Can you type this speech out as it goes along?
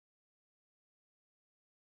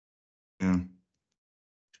Yeah.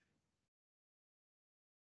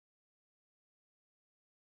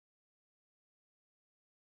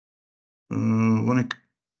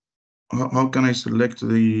 How can I select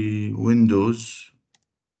the windows?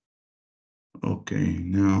 Okay,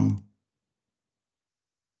 now.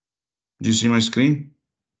 Do you see my screen?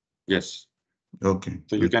 Yes. Okay.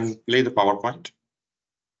 So you can play the PowerPoint.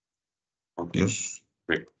 Okay. Yes.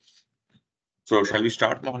 Great. So shall we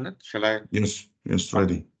start, Mohanned? Shall I? Yes. Yes.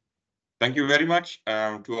 Ready. Thank you very much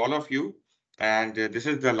to all of you. And this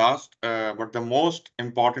is the last, but the most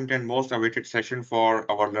important and most awaited session for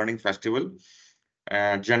our learning festival,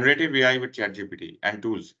 Generative AI with ChatGPT and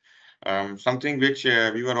tools. Something which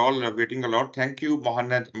we were all waiting a lot. Thank you,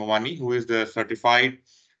 Momani, who is the certified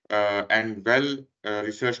and well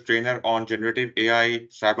research trainer on generative AI,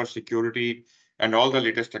 cybersecurity, and all the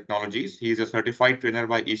latest technologies. He is a certified trainer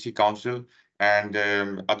by EC Council and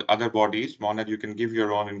other bodies. Mohanned, you can give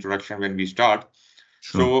your own introduction when we start.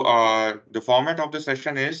 Sure. So the format of the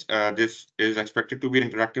session is this is expected to be an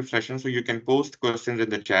interactive session, so you can post questions in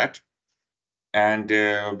the chat. And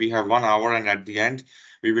we have 1 hour, and at the end,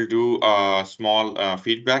 we will do a small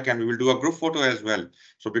feedback, and we will do a group photo as well.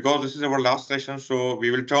 So because this is our last session, so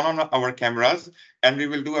we will turn on our cameras, and we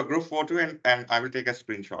will do a group photo, and I will take a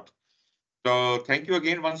screenshot. So thank you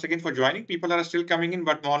again, once again, for joining. People are still coming in,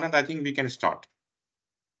 but Mohanned, I think we can start.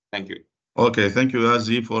 Thank you. Okay, thank you,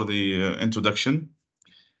 Azi, for the introduction.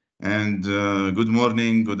 And good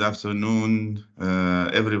morning, good afternoon,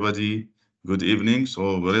 everybody. Good evening.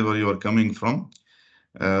 So wherever you are coming from.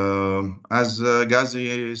 As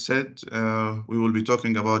Ghazi said, we will be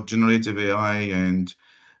talking about generative AI and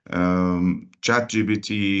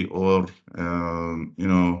ChatGPT, or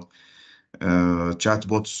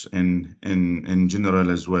chatbots in general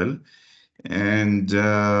as well. And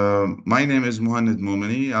my name is Mohanned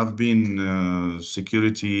Momani. I've been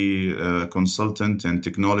security consultant and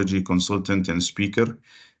technology consultant and speaker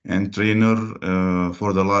and trainer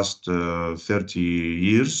for the last 30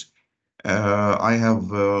 years. I have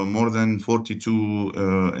more than 42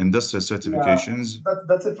 industrial certifications. Yeah,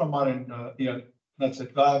 that's it from our end here. That's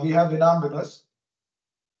it. We have Inam with us.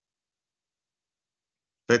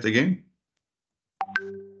 Say it again.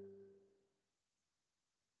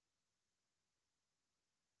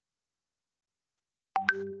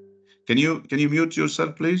 Can you mute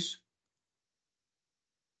yourself, please?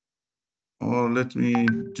 Or let me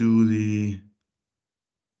do the.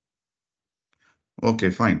 Okay,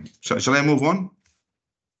 fine. Shall I move on?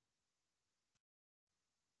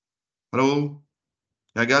 Hello,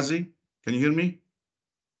 Yagazi, can you hear me?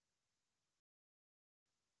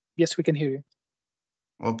 Yes, we can hear you.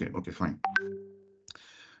 Okay, fine.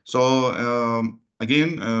 So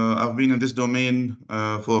again, I've been in this domain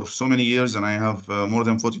for so many years, and I have more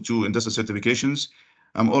than 42 industrial certifications.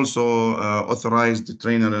 I'm also authorized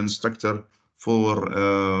trainer and instructor for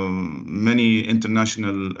many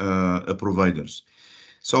international providers.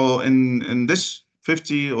 So in this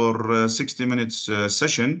 50 or 60 minutes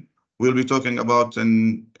session, we'll be talking about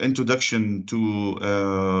an introduction to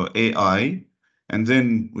AI, and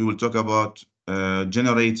then we will talk about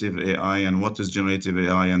generative AI and what is generative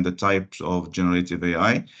AI and the types of generative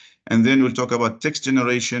AI. And then we'll talk about text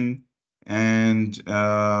generation and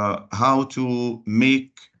how to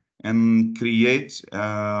make and create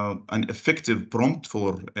an effective prompt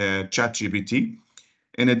for ChatGPT.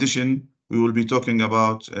 In addition, we will be talking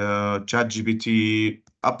about ChatGPT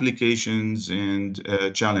applications and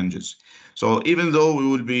challenges. So even though we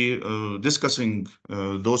will be discussing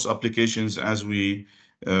those applications as we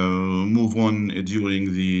move on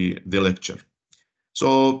during the lecture.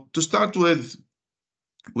 So to start with,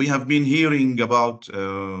 we have been hearing about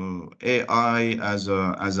AI as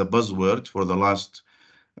a buzzword for the last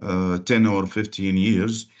 10 or 15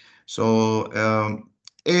 years. So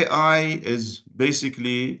AI is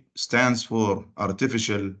basically stands for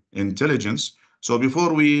artificial intelligence. So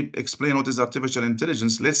before we explain what is artificial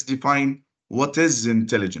intelligence, let's define what is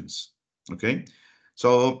intelligence. Okay,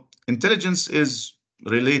 so intelligence is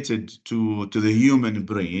related to the human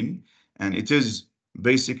brain, and it is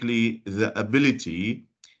basically the ability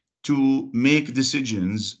to make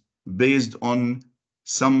decisions based on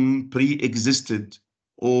some pre-existed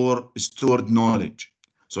or stored knowledge.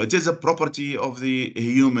 So it is a property of the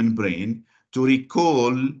human brain to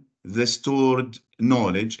recall the stored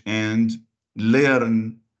knowledge and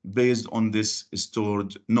learn based on this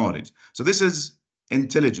stored knowledge. So this is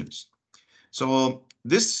intelligence. So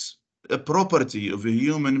this property of a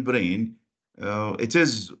human brain, it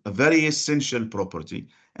is a very essential property,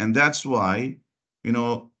 and that's why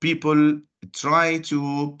people try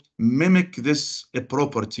to mimic this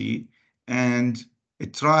property and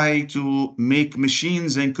try to make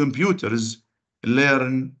machines and computers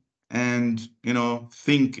learn and, you know,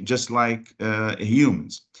 think just like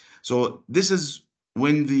humans. So this is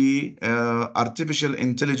when the artificial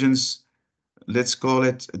intelligence, let's call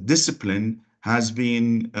it discipline, has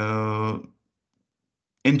been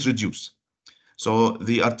introduced. So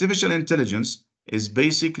the artificial intelligence is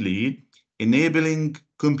basically enabling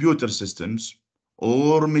computer systems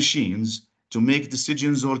or machines to make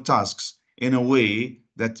decisions or tasks in a way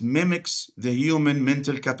that mimics the human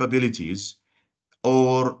mental capabilities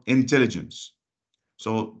or intelligence.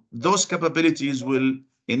 So those capabilities will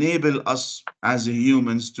enable us as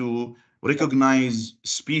humans to recognize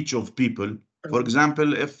speech of people. For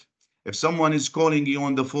example, if someone is calling you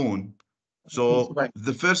on the phone, so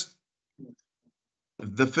the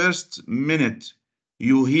first minute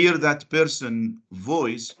you hear that person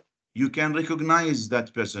voice, you can recognize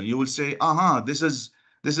that person. You will say, aha, this is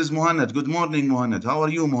Mohanned. Good morning, Mohanned. How are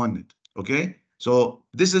you, Mohanned? Okay. So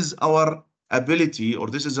this is our ability, or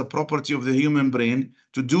this is a property of the human brain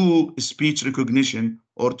to do speech recognition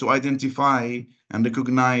or to identify and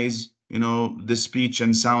recognize, you know, the speech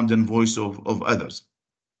and sound and voice of others.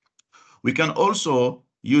 We can also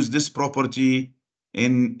use this property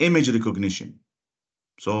in image recognition.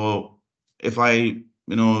 So if I,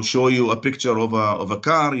 you know, show you a picture of a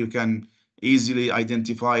car, you can easily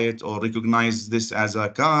identify it or recognize this as a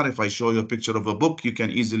car. If I show you a picture of a book, you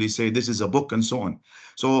can easily say this is a book, and so on.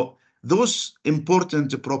 So those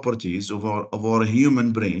important properties of our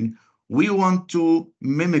human brain, we want to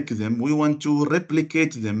mimic them, we want to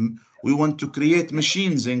replicate them, we want to create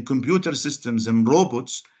machines and computer systems and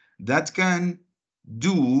robots that can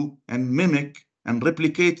do and mimic and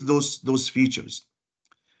replicate those features.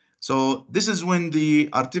 So this is when the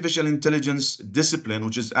artificial intelligence discipline,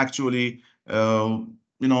 which is actually, you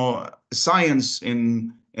know, science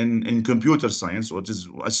in computer science, which is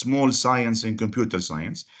a small science in computer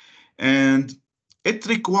science, and it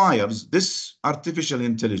requires this artificial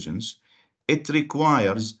intelligence. It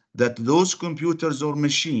requires that those computers or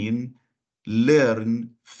machine learn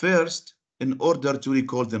first in order to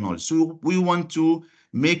recall the knowledge. So we want to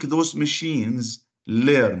make those machines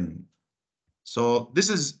learn. So this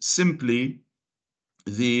is simply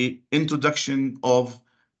the introduction of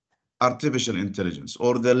artificial intelligence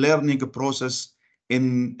or the learning process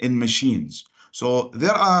in machines. So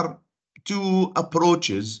there are two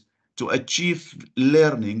approaches to achieve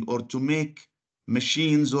learning or to make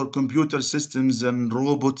machines or computer systems and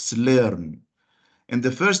robots learn. In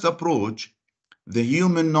the first approach, the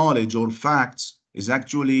human knowledge or facts is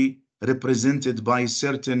actually represented by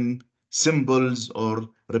certain symbols or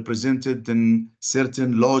represented in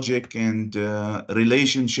certain logic and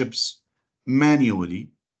relationships manually.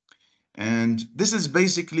 And this is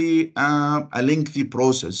basically a lengthy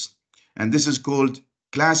process. And this is called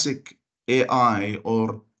classic AI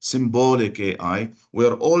or symbolic AI,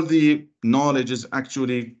 where all the knowledge is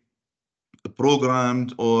actually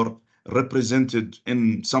programmed or represented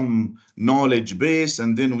in some knowledge base,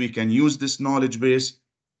 and then we can use this knowledge base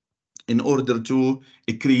in order to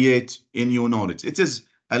create a new knowledge. It is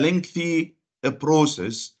a lengthy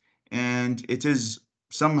process, and it is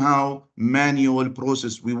somehow manual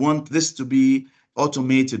process. We want this to be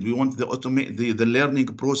automated. We want the learning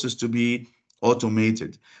process to be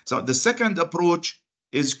automated. So the second approach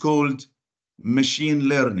is called machine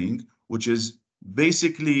learning, which is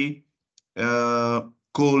basically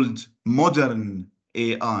called modern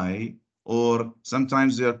AI, or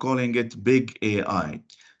sometimes they are calling it big AI.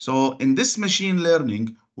 So in this machine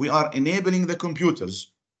learning, we are enabling the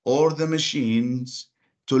computers or the machines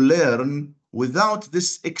to learn without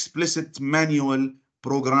this explicit manual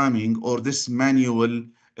programming or this manual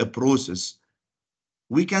process.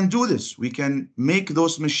 We can do this. We can make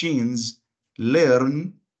those machines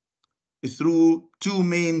learn through two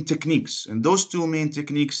main techniques. And those two main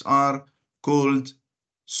techniques are called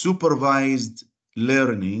supervised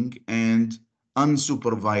learning and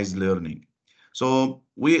unsupervised learning. So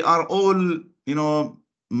we are all, you know,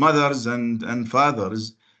 mothers and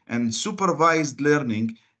fathers, and supervised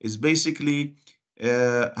learning is basically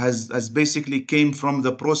has basically came from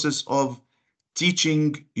the process of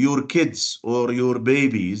teaching your kids or your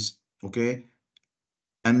babies, okay,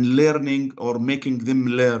 and learning or making them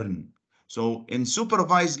learn. So in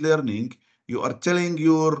supervised learning, you are telling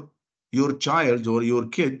your child or your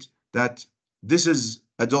kid that this is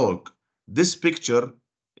a dog. This picture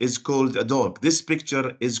is called a dog. This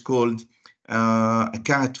picture is called a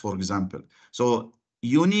cat, for example. So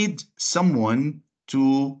you need someone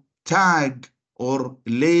to tag or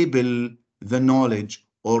label the knowledge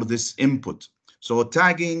or this input. So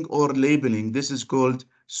tagging or labeling, this is called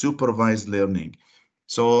supervised learning.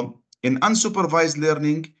 So in unsupervised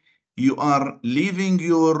learning, you are leaving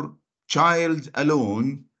your child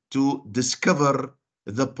alone to discover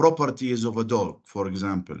the properties of a dog, for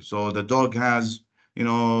example. So the dog has,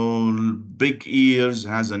 big ears,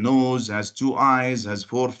 has a nose, has 2 eyes, has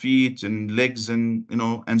 4 feet and legs, and,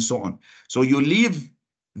 and so on. So you leave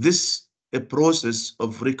this a process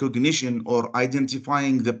of recognition or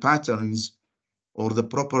identifying the patterns or the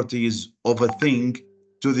properties of a thing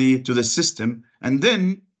to the system, and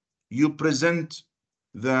then you present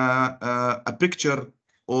a picture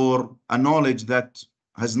or a knowledge that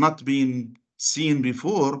has not been seen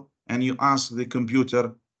before, and you ask the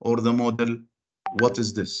computer or the model, what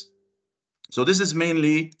is this? So this is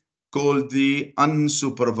mainly called the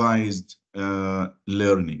unsupervised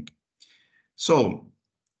learning. So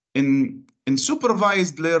in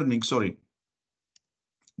supervised learning, sorry,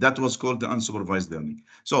 that was called the unsupervised learning.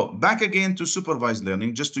 So back again to supervised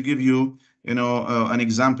learning, just to give you, an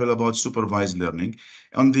example about supervised learning.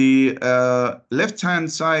 On the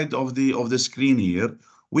left-hand side of the screen here,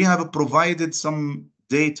 we have provided some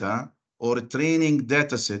data or a training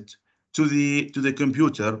data set to the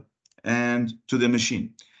computer and to the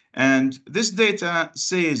machine. And this data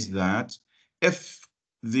says that if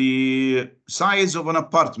the size of an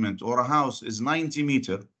apartment or a house is 90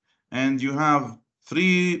 meters, and you have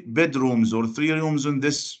 3 bedrooms or 3 rooms in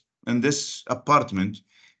this apartment,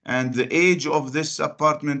 and the age of this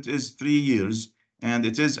apartment is 3 years, and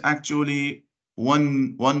it is actually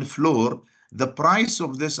one floor, the price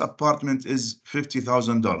of this apartment is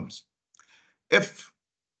 $50,000. If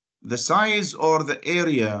the size or the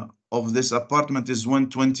area of this apartment is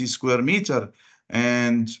 120 square meter,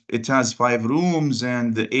 and it has 5 rooms,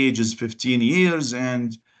 and the age is 15 years,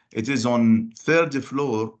 and it is on 3rd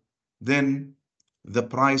floor, then the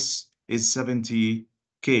price is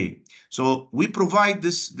 70K. So we provide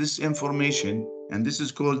this information, and this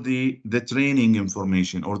is called the training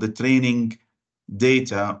information or the training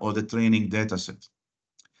data or the training data set.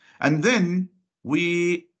 And then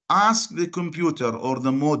we ask the computer or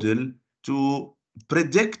the model to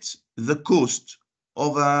predict the cost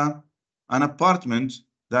of an apartment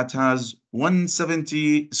that has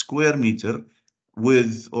 170 square meter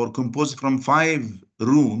with or composed from 5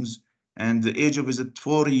 rooms, and the age of it is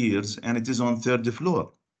 4 years, and it is on 3rd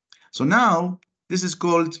floor. So now this is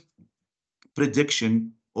called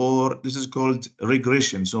prediction, or this is called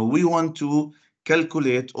regression. So we want to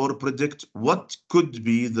calculate or predict what could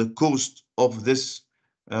be the cost of this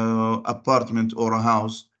apartment or a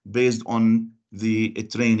house based on the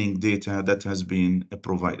training data that has been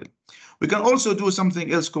provided. We can also do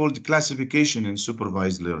something else called classification in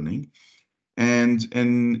supervised learning. And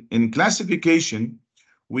in classification,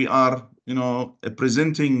 we are,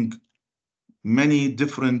 presenting many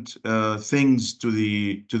different things to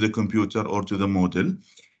the computer or to the model,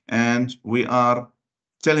 and we are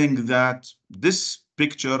telling that this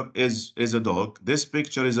picture is a dog, this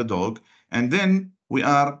picture is a dog, and then we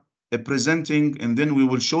are presenting, and then we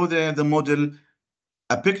will show the model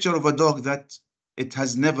a picture of a dog that it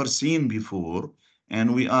has never seen before,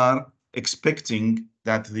 and we are expecting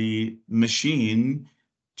that the machine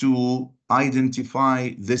to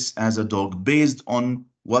identify this as a dog based on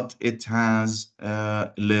what it has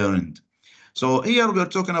learned. So here we're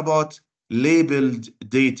talking about labeled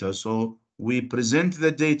data. So we present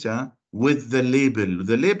the data with the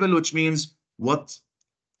label, which means what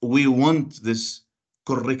we want this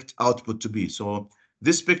correct output to be. So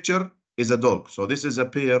this picture is a dog. So this is a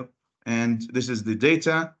pair, and this is the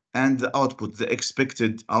data and the output, the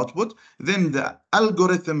expected output. Then the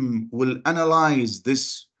algorithm will analyze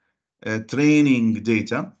this training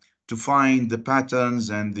data to find the patterns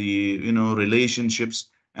and the relationships,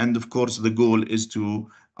 and of course the goal is to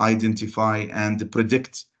identify and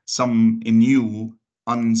predict some new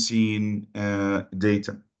unseen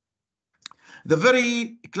data. The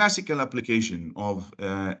very classical application of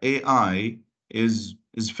AI is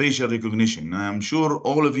facial recognition. I'm sure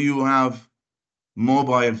all of you have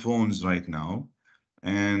mobile phones right now,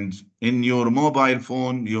 and in your mobile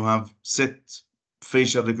phone you have set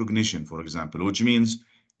facial recognition, for example, which means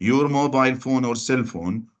your mobile phone or cell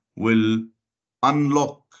phone will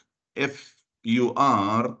unlock if you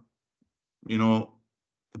are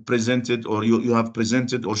presented, or you have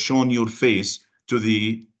presented or shown your face to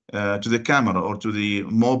the camera or to the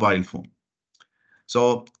mobile phone.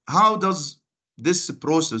 So how does this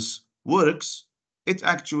process works? It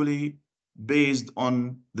actually based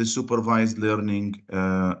on the supervised learning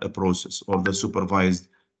process, or the supervised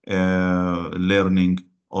learning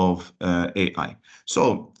of AI.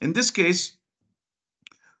 So in this case,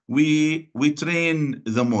 we train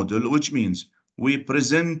the model, which means we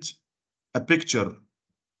present a picture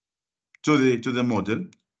to the model,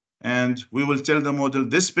 and we will tell the model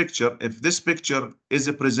this picture, if this picture is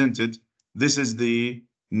presented, this is the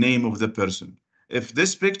name of the person. If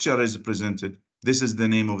this picture is presented, this is the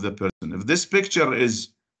name of the person. If this picture is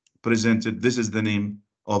presented, this is the name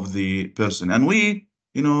of the person. And we,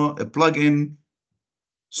 plug in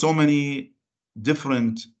so many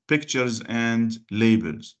different pictures and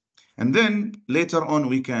labels. And then later on,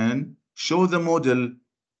 we can show the model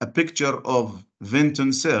a picture of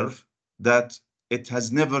Vinton Cerf that it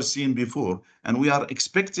has never seen before. And we are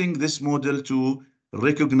expecting this model to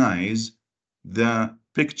recognize the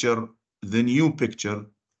picture, the new picture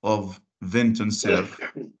of Vinton Cerf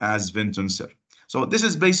as Vinton Cerf. So this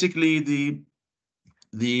is basically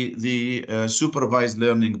the supervised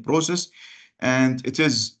learning process, and it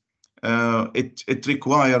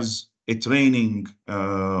requires a training,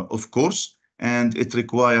 of course, and it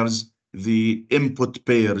requires the input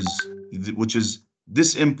pairs, which is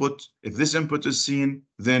this input. If this input is seen,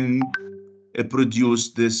 then it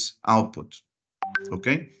produce this output.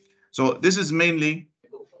 Okay, so this is mainly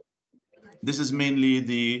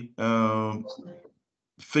the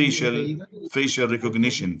facial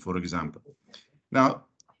recognition, for example. Now,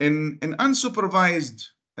 in unsupervised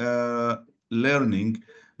learning,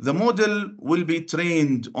 the model will be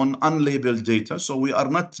trained on unlabeled data. So we are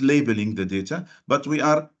not labeling the data, but we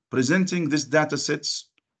are presenting this data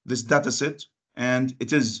set, and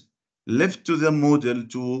it is left to the model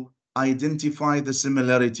to identify the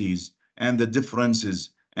similarities and the differences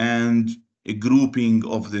and a grouping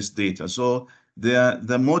of this data. So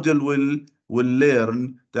the model will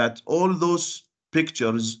learn that all those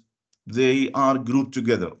pictures, they are grouped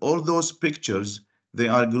together. All those pictures, they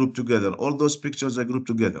are grouped together. All those pictures are grouped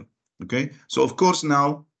together. Okay. So of course,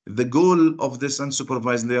 now the goal of this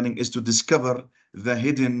unsupervised learning is to discover the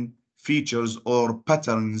hidden features or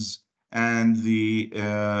patterns and the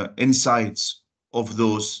insights of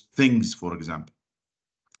those things, for example.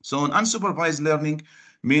 So in unsupervised learning,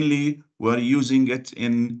 mainly we're using it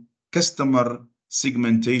in customer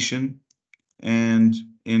segmentation and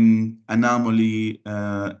in anomaly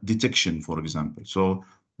detection, for example. So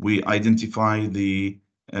we identify the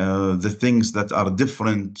things that are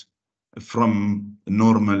different from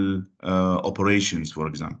normal operations, for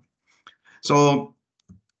example. So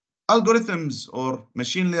algorithms or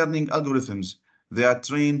machine learning algorithms, they are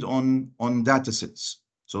trained on data sets.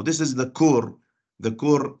 So this is the core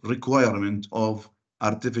requirement of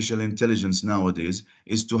artificial intelligence nowadays,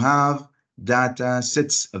 is to have data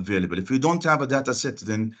sets available. If you don't have a data set,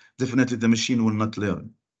 then definitely the machine will not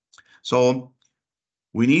learn. So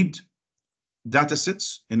we need data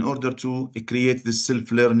sets in order to create this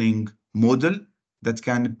self-learning model that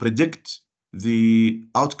can predict the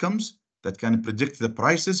outcomes, that can predict the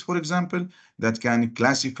prices, for example, that can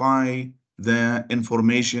classify the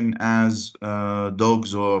information as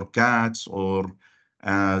dogs or cats, or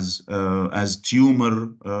as tumor,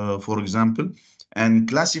 for example, and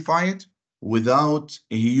classify it without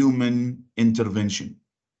a human intervention.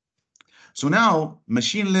 So now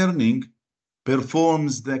machine learning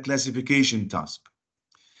performs the classification task.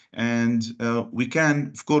 And we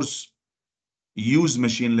can, of course, use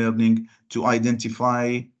machine learning to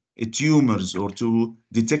identify tumors or to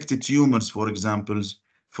detect tumors, for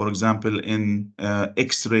example, in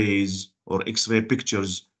X-rays or X-ray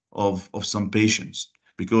pictures of some patients,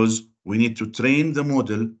 because we need to train the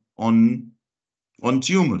model on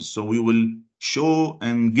tumors. So we will show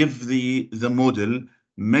and give the model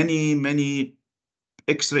many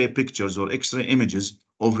X-ray pictures or X-ray images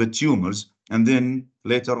of the tumors, and then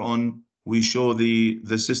later on we show the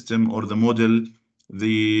system or the model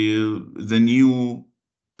the new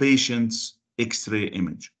patient's X-ray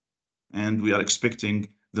image, and we are expecting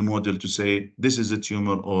the model to say this is a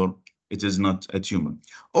tumor or it is not a tumor.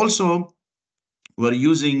 Also, we're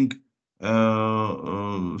using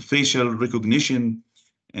facial recognition,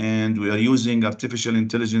 and we are using artificial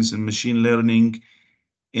intelligence and machine learning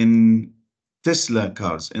in Tesla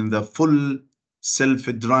cars, in the full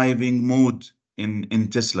self-driving mode in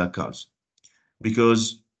Tesla cars,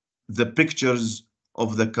 because the pictures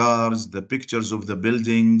of the cars, the pictures of the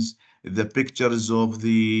buildings, the pictures of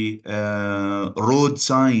the road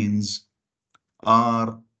signs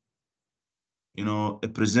are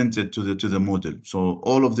presented to the model. So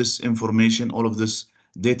all of this information, all of this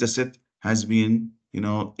data set has been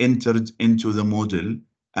entered into the model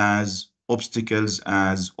as obstacles,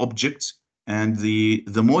 as objects, and the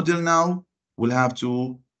model now will have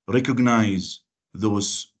to recognize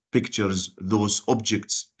those pictures, those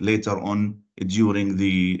objects later on during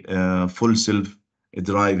the full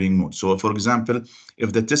self-driving mode. So for example,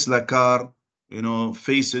 if the Tesla car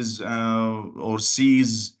faces or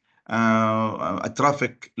sees a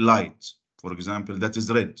traffic light, for example, that is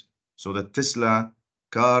red. So the Tesla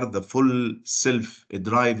car, the full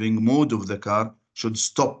self-driving mode of the car should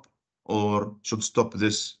stop, or should stop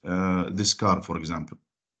this car, for example.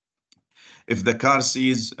 If the car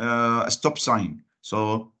sees a stop sign,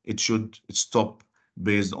 so it should stop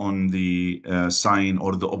based on the sign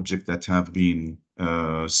or the object that have been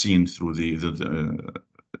seen through the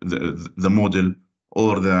model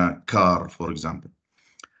or the car, for example.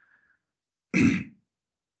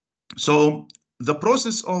 So the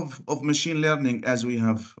process of machine learning, as we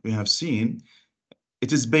have seen,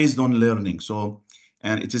 it is based on learning. So,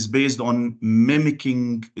 and it is based on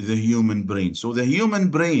mimicking the human brain. So the human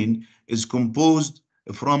brain is composed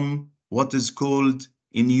from what is called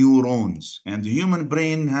neurons, and the human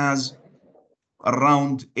brain has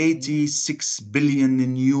around 86 billion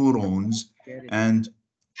neurons, and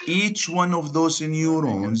each one of those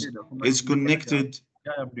neurons is connected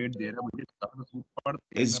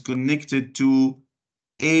to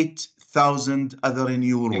 8,000 other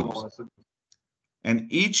neurons,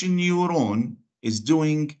 and each neuron is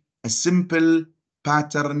doing a simple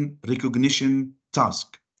pattern recognition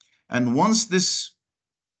task. And once this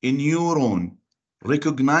neuron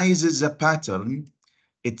recognizes a pattern,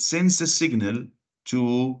 it sends a signal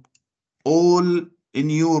to all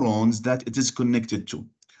neurons that it is connected to.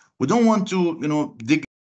 We don't want to, dig.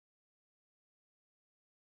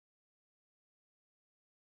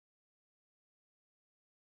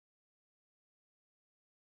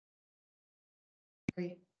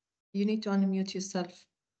 You need to unmute yourself.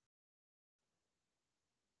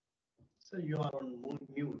 So you are on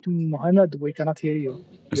mute. Mohanned, we cannot hear you.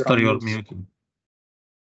 Mister, you're on mute. muted.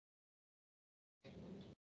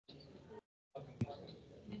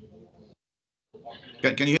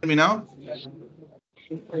 Can you hear me now?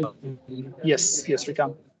 Yes, we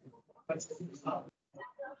can.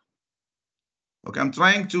 Okay, I'm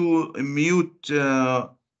trying to mute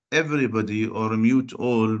everybody, or mute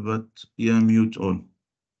all, but yeah, mute all.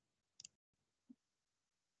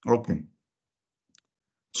 Okay.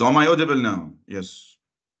 So am I audible now? Yes.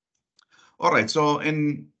 All right. So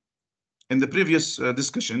in the previous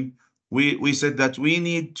discussion, we said that we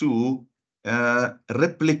need to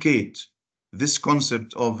replicate this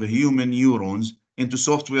concept of human neurons into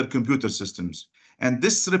software computer systems. And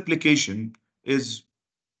this replication is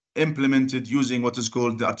implemented using what is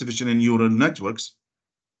called the artificial neural networks,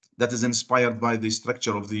 that is inspired by the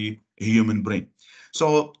structure of the human brain.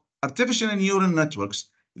 So artificial neural networks,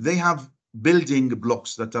 they have building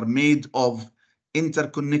blocks that are made of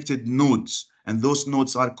interconnected nodes, and those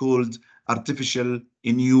nodes are called artificial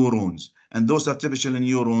neurons. And those artificial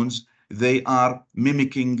neurons, they are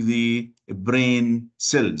mimicking the brain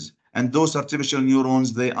cells. And those artificial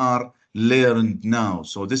neurons, they are learned now.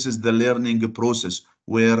 So this is the learning process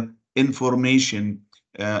where information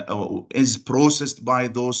is processed by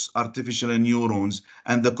those artificial neurons,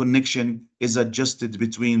 and the connection is adjusted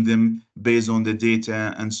between them based on the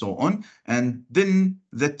data and so on. And then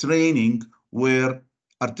the training, where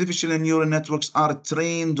artificial neural networks are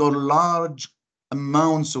trained on large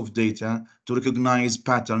amounts of data to recognize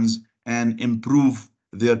patterns and improve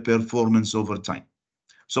their performance over time.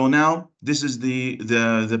 So now this is the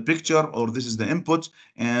picture, or this is the input,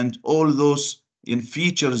 and all those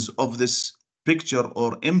features of this picture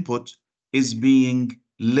or input is being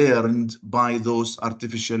learned by those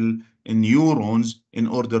artificial neurons in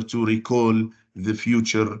order to recall the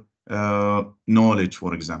future knowledge,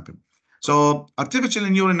 for example. So artificial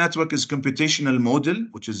neural network is computational model,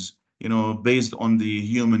 which is based on the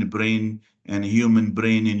human brain and human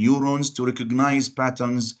brain neurons to recognize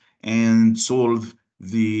patterns and solve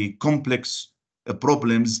the complex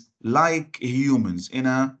problems like humans in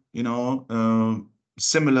a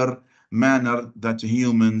similar manner that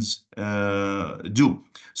humans do.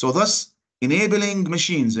 So thus enabling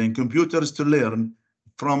machines and computers to learn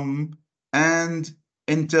from and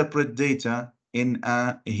interpret data in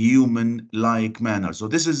a human-like manner. So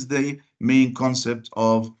this is the main concept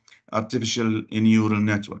of artificial neural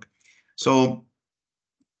network. So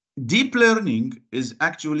deep learning is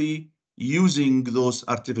actually using those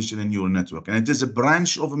artificial neural network, and it is a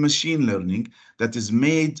branch of machine learning that is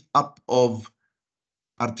made up of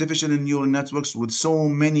artificial neural networks with so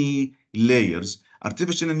many layers.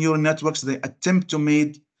 Artificial neural networks, they attempt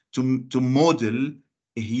to model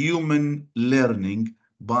human learning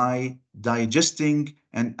by digesting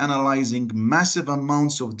and analyzing massive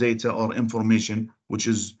amounts of data or information, which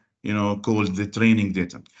is called the training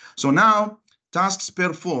data. So now tasks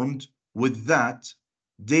performed with that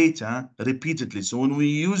data repeatedly. So when we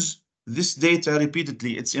use this data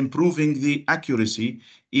repeatedly, it's improving the accuracy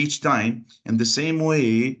each time. In the same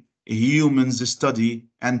way, humans study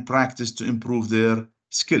and practice to improve their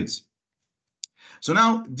skills. So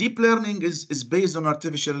now deep learning is based on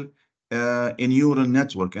artificial neural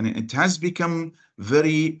network, and it has become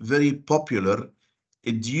very, very popular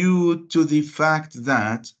due to the fact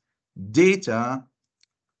that data,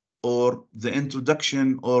 or the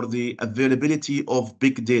introduction or the availability of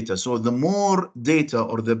big data. So the more data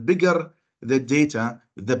or the bigger the data,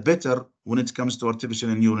 the better when it comes to artificial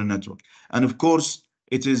neural network. And of course,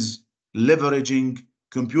 it is leveraging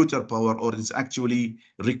computer power, or it's actually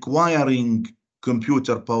requiring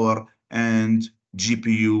computer power and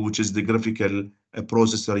GPU, which is the graphical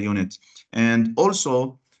processor unit. And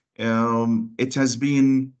also, it has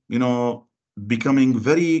been, becoming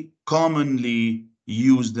very commonly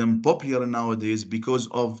used and popular nowadays because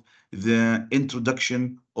of the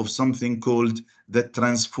introduction of something called the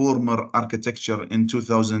transformer architecture in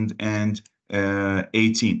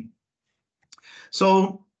 2018.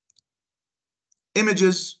 So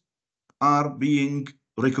images are being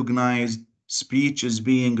recognized, speech is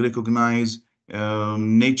being recognized,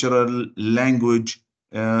 natural language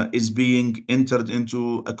is being entered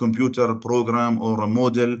into a computer program or a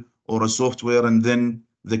model or a software, and then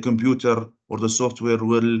the computer or the software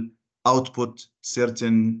will output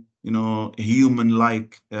certain,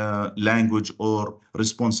 human-like language or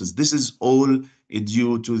responses. This is all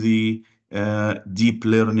due to the deep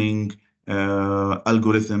learning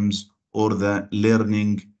algorithms, or the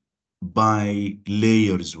learning by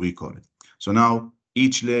layers, we call it. So now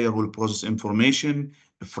each layer will process information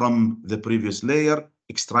from the previous layer,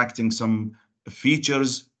 extracting some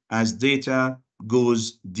features as data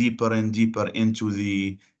goes deeper and deeper into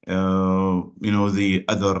the the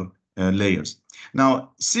other layers.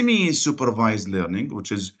 Now, semi-supervised learning,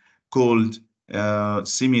 which is called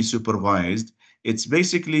semi-supervised, it's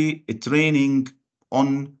basically a training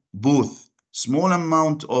on both small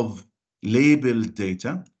amount of labeled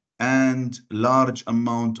data and large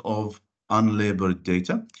amount of unlabeled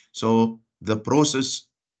data. So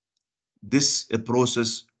this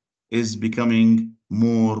process is becoming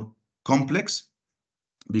more complex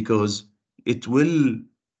because it will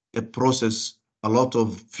process a lot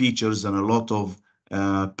of features and a lot of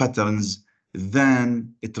patterns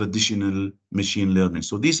than a traditional machine learning.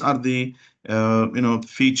 So these are the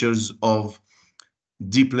features of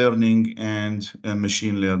deep learning and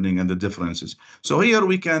machine learning and the differences. So here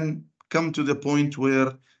we can come to the point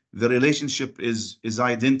where the relationship is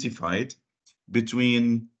identified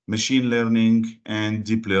between machine learning and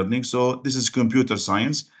deep learning. So this is computer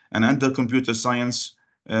science, and under computer science,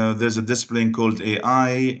 there's a discipline called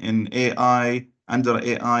AI. In AI, under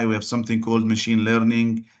AI, we have something called machine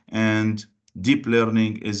learning, and deep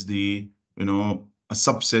learning is a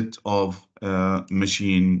subset of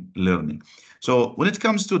machine learning. So when it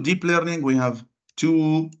comes to deep learning, we have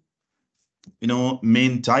two,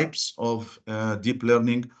 main types of deep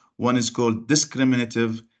learning. One is called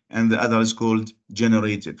discriminative, and the other is called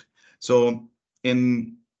generative. So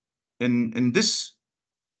in this,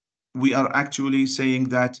 we are actually saying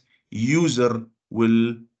that user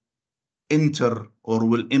will enter or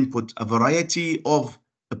will input a variety of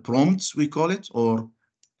prompts, we call it, or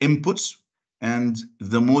inputs, and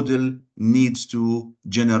the model needs to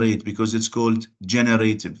generate because it's called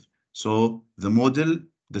generative. So the model,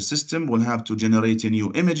 the system will have to generate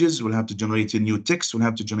new images, will have to generate new text, will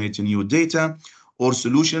have to generate new data or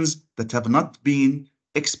solutions that have not been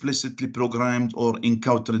explicitly programmed or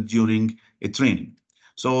encountered during a training.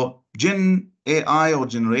 So Gen AI or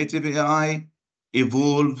generative AI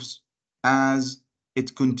evolves as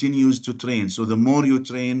it continues to train. So the more you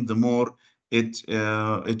train, the more it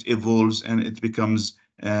evolves and it becomes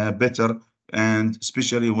better, and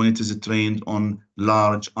especially when it is trained on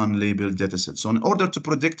large unlabeled datasets. So in order to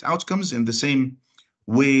predict outcomes in the same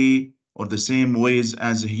way or the same ways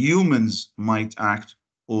as humans might act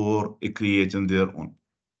or create on their own.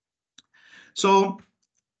 So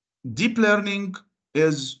deep learning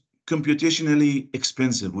is computationally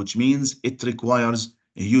expensive, which means it requires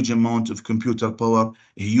a huge amount of computer power,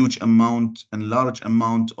 a huge amount and large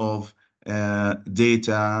amount of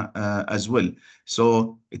data as well.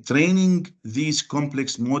 So training these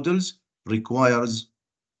complex models requires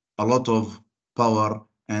a lot of power,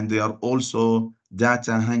 and they are also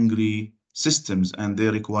data hungry systems, and they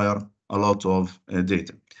require a lot of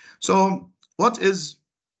data. So what is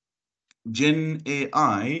Gen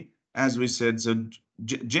AI? As we said, so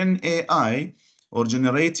Gen AI or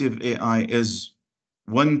generative AI is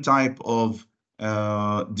one type of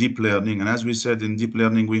deep learning. And as we said, in deep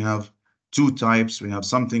learning, we have two types. We have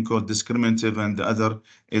something called discriminative and the other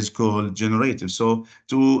is called generative. So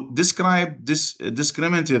to describe this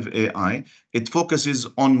discriminative AI, it focuses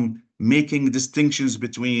on making distinctions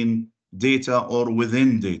between data or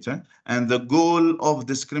within data. And the goal of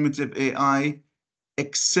discriminative AI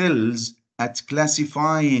excels at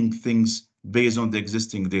classifying things based on the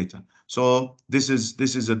existing data. So this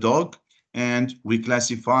is a dog, and we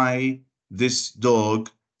classify this dog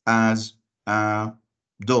as a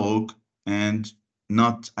dog and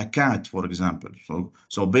not a cat, for example.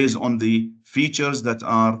 So based on the features that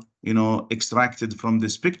are extracted from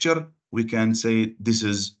this picture, we can say this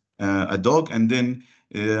is a dog, and then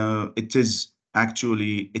it is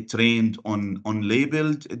actually trained on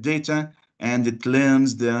labeled data, and it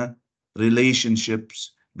learns the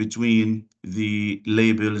relationships between the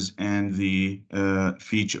labels and the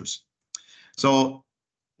features. So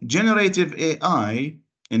generative AI,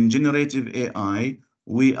 in generative AI,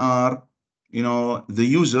 we are, the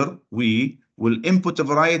user, we will input a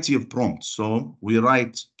variety of prompts. So we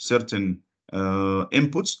write certain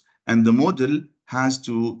inputs, and the model has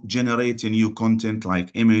to generate a new content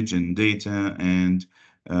like image and data and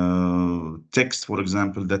text, for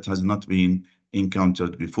example, that has not been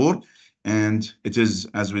encountered before. And it is,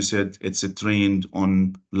 as we said, it's trained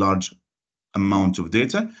on large amount of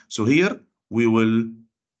data. So here we will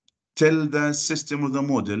tell the system or the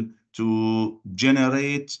model to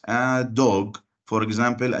generate a dog, for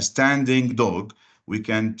example, a standing dog. We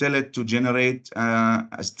can tell it to generate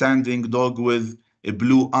a standing dog with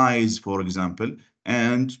blue eyes, for example,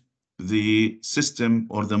 and the system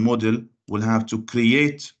or the model will have to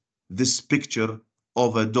create this picture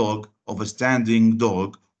of a dog, of a standing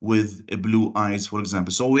dog with blue eyes, for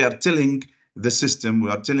example. So we are telling the system, we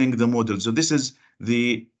are telling the model. So this is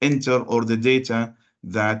the enter or the data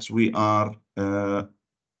that we are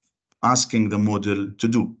asking the model to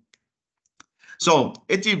do. So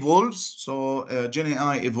it evolves. So Gen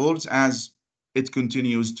AI evolves as it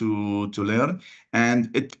continues to learn, and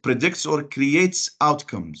it predicts or creates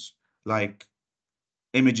outcomes like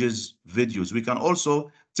images, videos. We can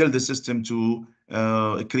also tell the system to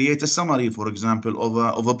create a summary, for example,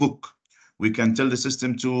 of a book. We can tell the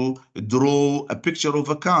system to draw a picture of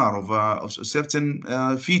a car, of certain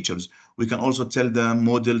features. We can also tell the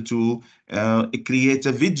model to create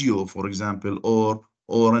a video, for example,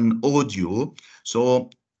 or an audio. So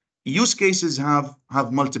use cases have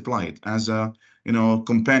multiplied as a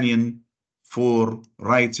companion for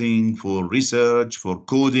writing, for research, for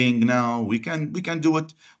coding. Now we can do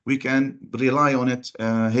it. We can rely on it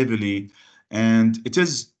heavily, and it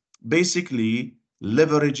is basically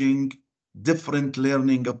leveraging different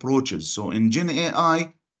learning approaches. So in Gen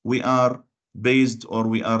AI, we are based, or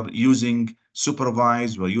we are using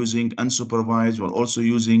supervised, we're using unsupervised, we're also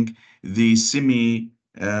using the semi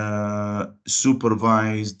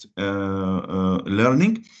supervised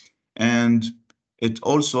learning, and it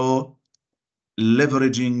also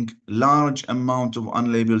leveraging large amount of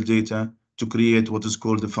unlabeled data to create what is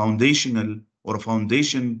called a foundational or a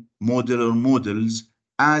foundation model or models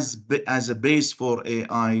as a base for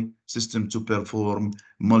AI system to perform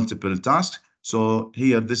multiple tasks. So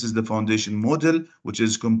here, this is the foundation model, which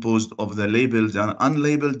is composed of the labeled and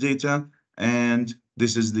unlabeled data, and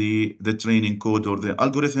this is the training code or the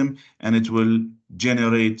algorithm, and it will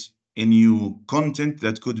generate a new content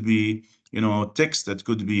that could be text, that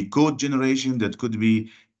could be code generation, that could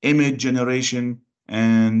be image generation,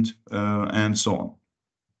 and so on.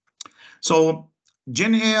 So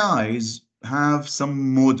Gen AIs have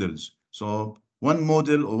some models. So one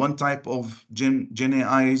model or one type of Gen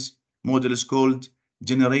AIs model is called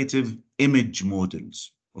generative image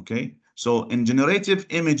models. Okay, so in generative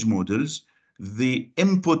image models, the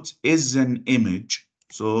input is an image.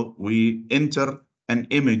 So we enter an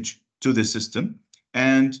image to the system,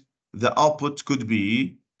 and the output could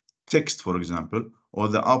be text, for example, or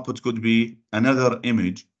the output could be another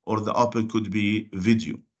image, or the output could be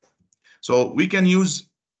video. So we can use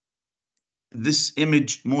this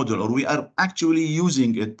image model, or we are actually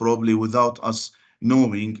using it probably without us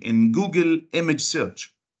knowing, in Google image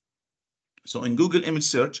search. So in Google image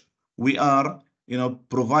search, we are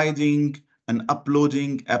providing and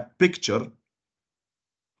uploading a picture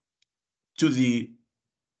to the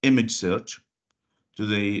image search,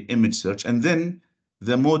 and then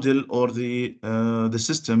the model or the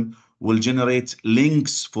system will generate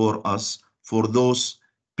links for us for those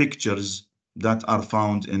pictures that are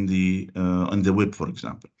found in the web, for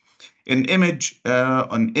example. In image,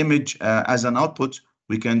 as an output,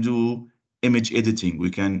 we can do image editing. We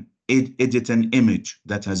can edit an image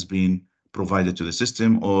that has been provided to the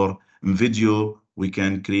system, or in video, we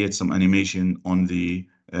can create some animation on the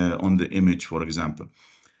on the image, for example.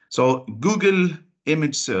 So Google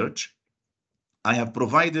image search, I have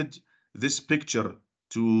provided this picture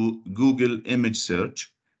to Google image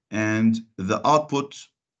search, and the output,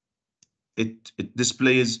 it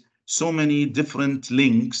displays so many different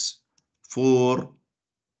links for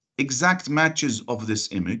exact matches of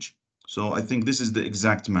this image. So I think this is the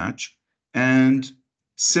exact match and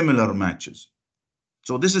similar matches.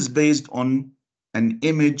 So this is based on an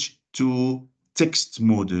image to text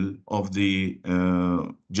model of the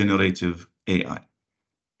generative AI.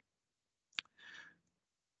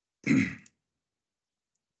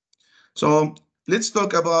 So let's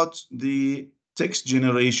talk about the text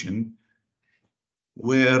generation,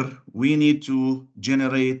 where we need to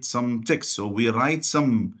generate some text. So we write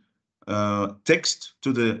some text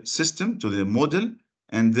to the system, to the model,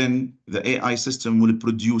 and then the AI system will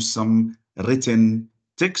produce some written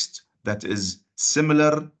text that is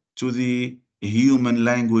similar to the human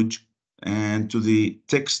language and to the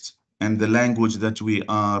text and the language that we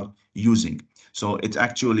are using. So it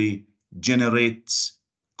actually generates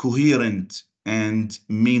coherent and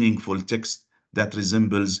meaningful text that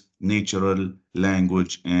resembles natural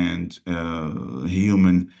language and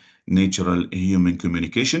natural human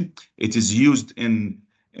communication. It is used in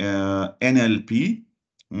NLP,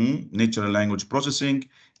 natural language processing,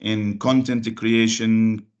 in content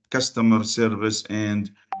creation, customer service,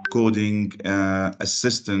 and coding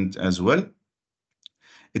assistant as well.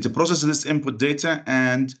 It processes this input data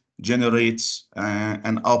and generates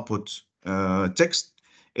an output text.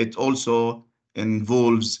 It also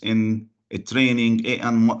involves in a training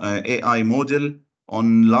AI model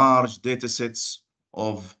on large data sets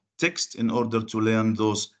of text in order to learn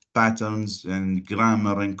those patterns and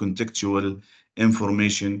grammar and contextual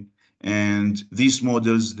information. And these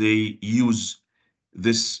models, they use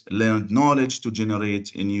this learned knowledge to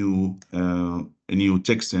generate a new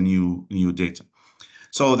text and new data.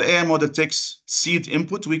 So the AI model takes seed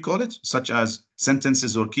input, we call it, such as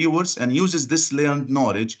sentences or keywords, and uses this learned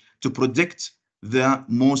knowledge to predict the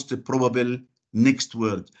most probable next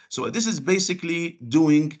word. So this is basically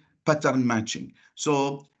doing pattern matching.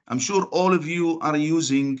 So I'm sure all of you are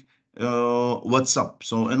using WhatsApp.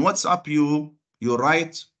 So in WhatsApp, you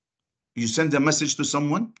write, you send a message to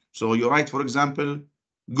someone. So you write, for example,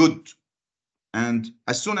 good. And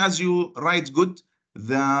as soon as you write good,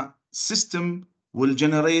 the system will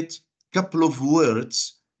generate a couple of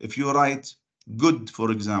words. If you write good,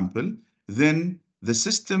 for example, then the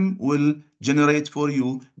system will generate for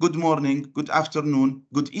you good morning, good afternoon,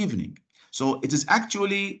 good evening. So it is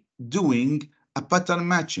actually doing a pattern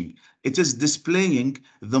matching. It is displaying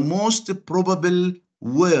the most probable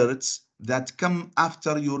words that come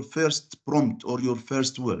after your first prompt or your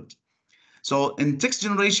first word. So in text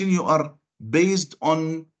generation, you are based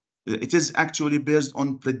on, it is actually based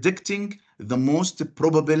on predicting the most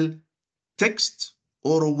probable text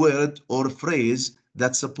or word or phrase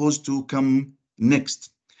that's supposed to come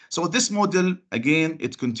next. So this model, again,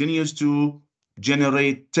 it continues to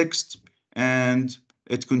generate text, and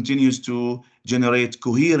it continues to generate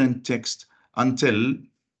coherent text until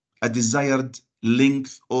a desired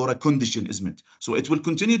length or a condition is met. So it will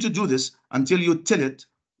continue to do this until you tell it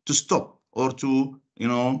to stop or to,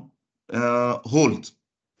 hold.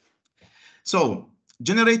 So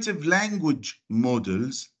generative language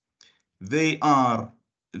models, they are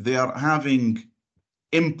having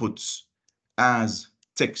inputs as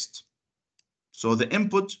text. So the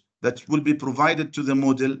input that will be provided to the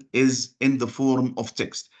model is in the form of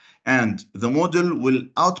text, and the model will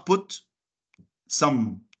output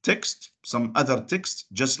some text, some other text,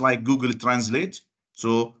 just like Google Translate.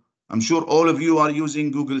 So I'm sure all of you are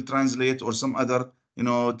using Google Translate or some other,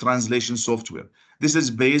 translation software. This is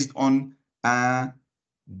based on a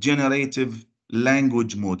generative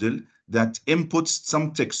language model that inputs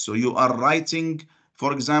some text. So you are writing,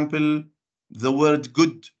 for example, the word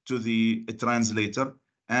good to the translator,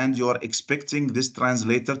 and you are expecting this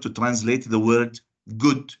translator to translate the word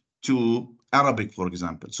good to Arabic, for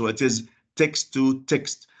example. So it is text to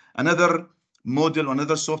text. Another model,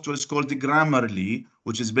 another software is called the Grammarly,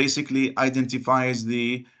 which is basically identifies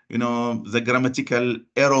the, the grammatical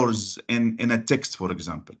errors in a text, for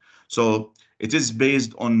example. So it is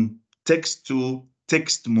based on text to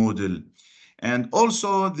text model. And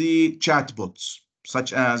also the chatbots,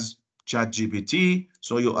 such as ChatGPT.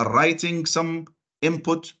 So you are writing some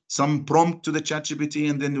input, some prompt to the ChatGPT,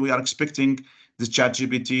 and then we are expecting the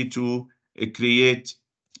ChatGPT to create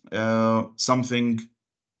something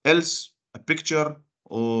else, a picture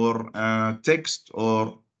or a text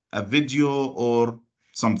or a video or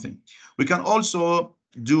something. We can also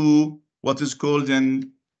do what is called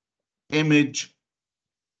an image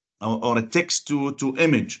or a text to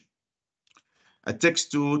image, a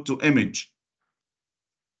text to image,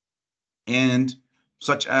 and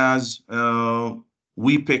such as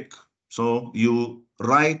we pick. So you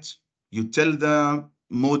write, you tell the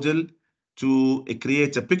model to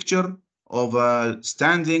create a picture of a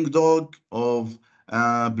standing dog, of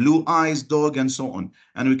a blue eyes dog, and so on.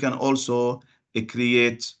 And we can also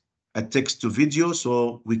create a text to video.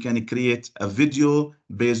 So we can create a video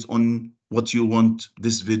based on what you want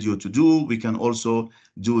this video to do. We can also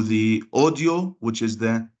do the audio, which is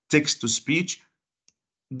the text to speech.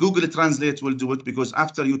 Google Translate will do it, because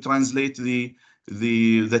after you translate the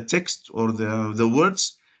text or the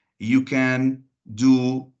words, you can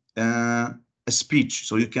do a speech.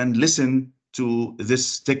 So you can listen to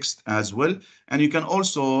this text as well. And you can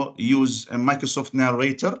also use a Microsoft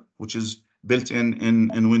Narrator, which is built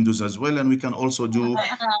in Windows as well. And we can also do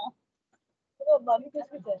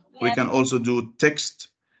text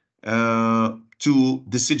to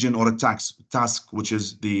decision or a task, which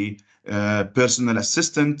is the personal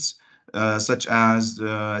assistant, such as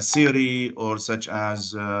Siri, or such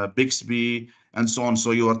as Bixby, and so on.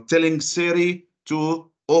 So you are telling Siri to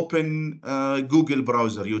open Google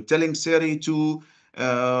browser. You're telling Siri to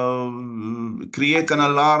create an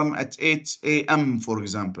alarm at 8 a.m., for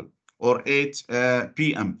example, or 8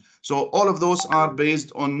 p.m. So all of those are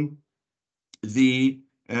based on the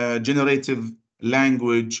generative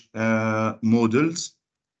language models.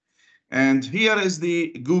 And here is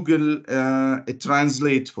the Google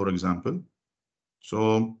Translate, for example.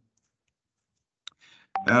 So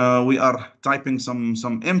we are typing some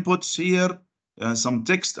inputs here, some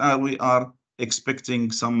text. We are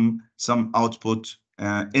expecting some output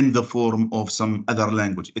in the form of some other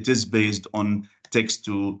language. It is based on text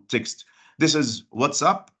to text. This is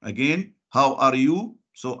WhatsApp again. How are you?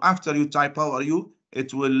 So after you type how are you,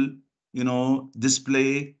 it will,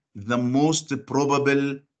 display the most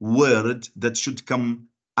probable word that should come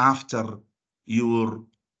after your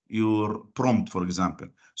prompt, for example.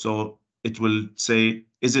 So it will say,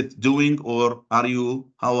 is it doing, or are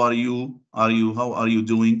you, how are you, how are you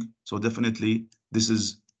doing? So definitely this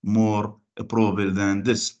is more probable than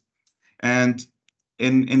this. And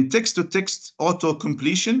in text-to-text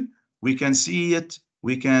auto-completion, we can see it.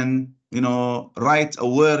 We can, write a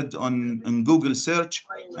word on Google search,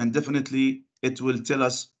 and definitely it will tell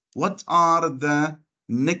us what are the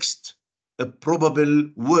next probable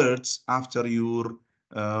words after your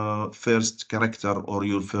first character or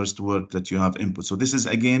your first word that you have input. So this is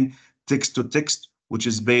again text-to-text, which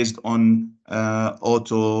is based on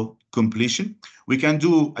auto-completion. We can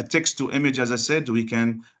do a text-to-image, as I said. We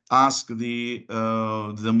can ask the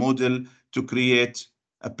model to create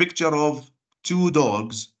a picture of two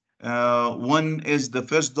dogs. One is, the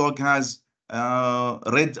first dog has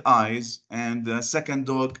red eyes, and the second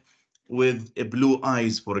dog with blue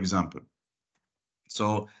eyes, for example.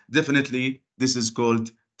 So definitely this is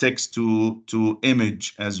called text to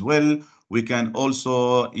image as well. We can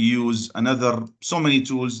also use so many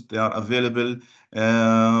tools, they are available.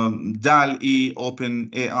 DALL-E,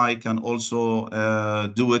 Open AI can also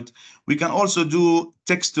do it. We can also do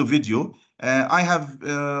text to video. I have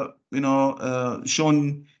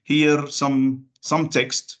shown here some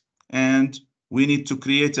text, and we need to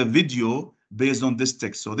create a video based on this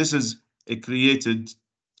text. So this is created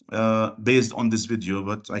based on this video,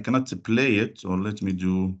 but I cannot play it. Or let me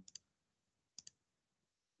do.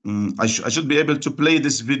 I should be able to play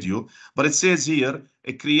this video, but it says here,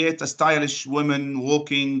 create a stylish woman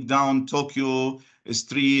walking down Tokyo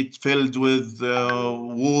street filled with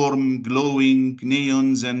warm, glowing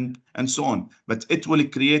neons and so on. But it will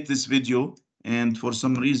create this video, and for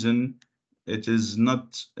some reason, it is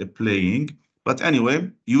not playing. But anyway,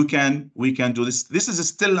 we can do this. This is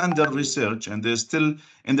still under research, and they're still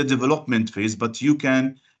in the development phase, but you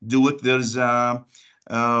can do it. There's a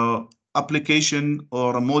application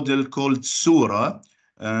or a model called Sura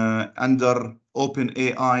under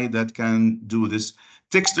OpenAI that can do this.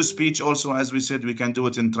 Text to speech also, as we said, we can do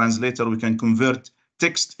it in translator. We can convert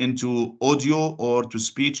text into audio or to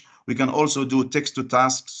speech. We can also do text to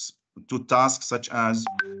tasks, such as,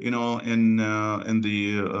 in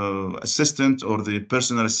the assistant or the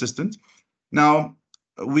personal assistant. Now,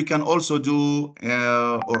 we can also do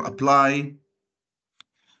or apply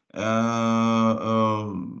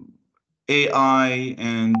AI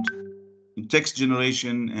and text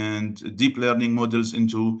generation and deep learning models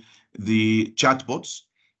into the chatbots.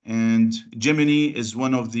 And Gemini is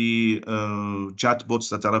one of the chatbots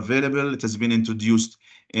that are available. It has been introduced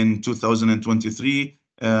in 2023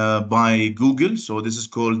 by Google. So this is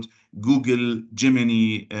called Google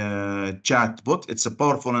Gemini chatbot. It's a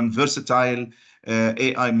powerful and versatile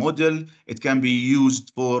AI model. It can be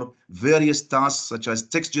used for various tasks such as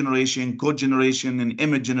text generation, code generation, and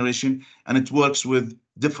image generation, and it works with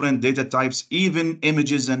different data types, even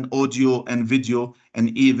images and audio and video,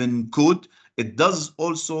 and even code. It does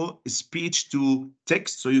also speech to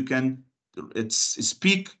text, so you can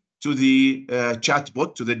speak to the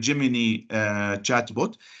chatbot, to the Gemini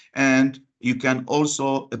chatbot, and you can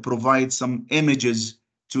also provide some images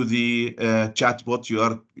to the chatbot.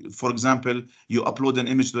 For example, you upload an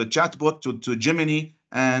image to the chatbot, to Gemini,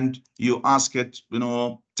 and you ask it,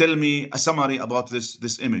 tell me a summary about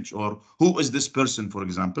this image, or who is this person, for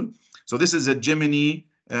example. So this is a Gemini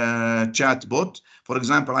chatbot. For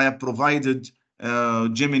example, I have provided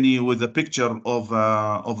Gemini with a picture of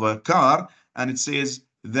a car, and it says,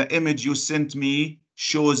 the image you sent me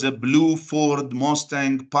shows a blue Ford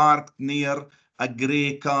Mustang parked near a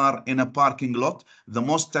gray car in a parking lot. The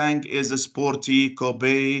Mustang is a sporty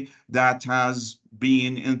coupe that has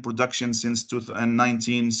been in production since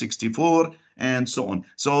 1964, and so on.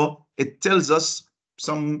 So it tells us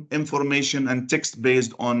some information and text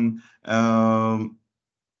based on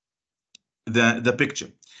the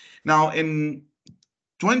picture. Now, in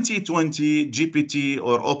 2020, GPT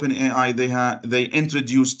or OpenAI, they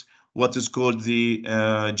introduced what is called the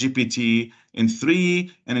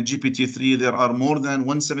GPT-3, and in GPT-3 there are more than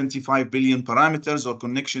 175 billion parameters or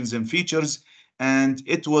connections and features, and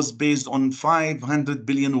it was based on 500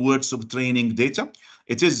 billion words of training data.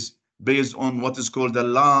 It is based on what is called a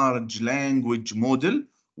large language model,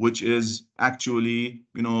 which is actually,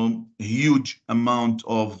 a huge amount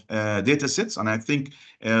of data sets, and I think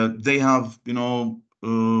they have,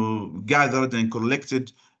 gathered and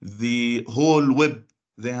collected the whole web.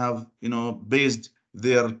 They have, based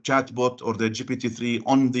their chatbot or their GPT-3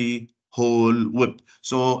 on the whole web.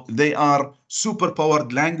 So they are super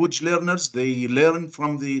powered language learners. They learn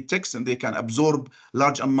from the text, and they can absorb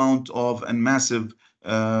large amount of and massive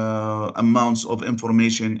amounts of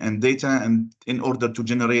information and data, and in order to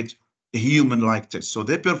generate a human-like text. So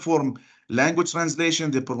they perform language translation,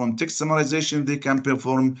 they perform text summarization, they can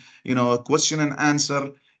perform, question and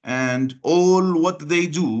answer, and all what they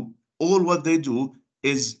do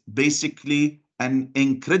is basically an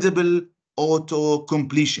incredible auto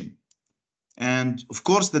completion. And of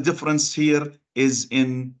course, the difference here is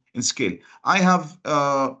in scale. I have,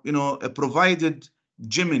 provided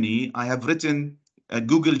Gemini. I have written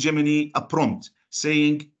Google Gemini a prompt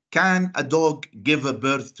saying, can a dog give a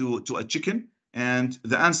birth to a chicken? And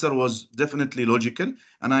the answer was definitely logical.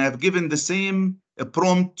 And I have given the same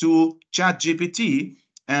prompt to ChatGPT,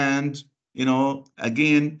 and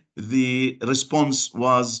again, the response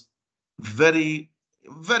was very,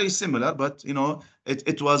 very similar, but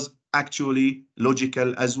it was actually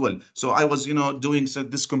logical as well. So I was doing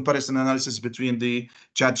this comparison analysis between the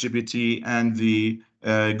ChatGPT and the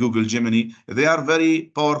Google Gemini. They are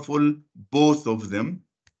very powerful, both of them.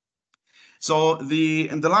 So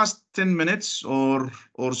in the last 10 minutes or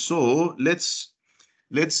so, let's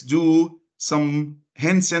do some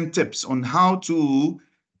hints and tips on how to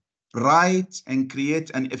write and create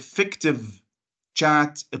an effective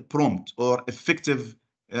chat prompt, or effective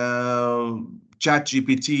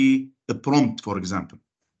ChatGPT prompt, for example.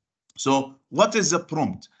 So what is a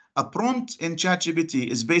prompt? A prompt in ChatGPT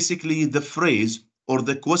is basically the phrase or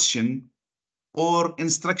the question or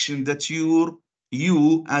instruction that you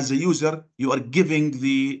as a user, you are giving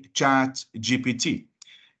the ChatGPT.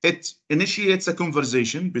 It initiates a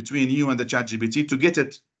conversation between you and the ChatGPT to get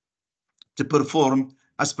it to perform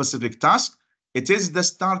a specific task. It is the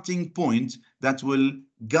starting point that will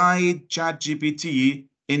guide ChatGPT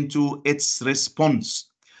into its response.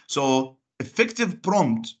 So effective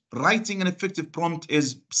prompt, writing an effective prompt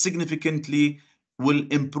is significantly will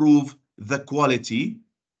improve the quality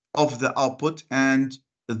of the output and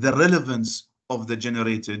the relevance of the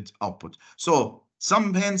generated output. So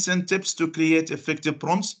some hints and tips to create effective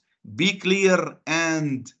prompts: be clear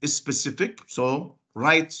and specific. So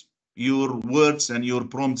write your words and your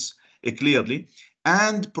prompts clearly,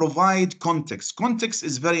 and provide context. Context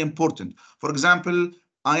is very important. For example,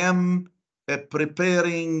 I am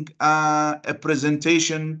preparing a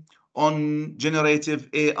presentation on generative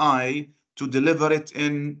AI to deliver it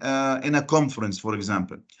in a conference, for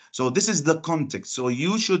example. So this is the context. So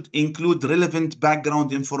you should include relevant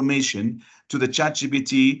background information to the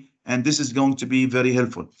ChatGPT, and this is going to be very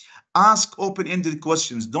helpful. Ask open-ended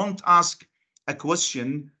questions. Don't ask a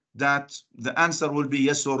question that the answer will be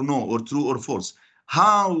yes or no, or true or false.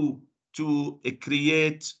 How to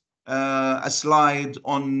create a slide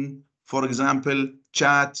on, for example,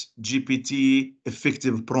 ChatGPT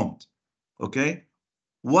effective prompt. Okay.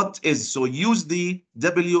 what is. So use the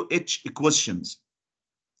WH questions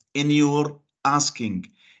in your asking.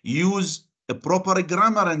 Use a proper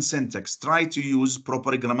grammar and syntax. Try to use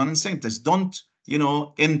proper grammar and syntax. Don't,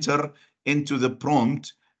 enter into the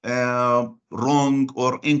prompt wrong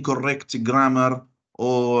or incorrect grammar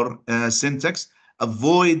or syntax.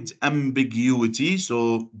 Avoid ambiguity.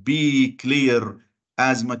 So be clear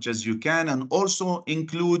as much as you can, and also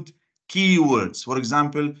include keywords. For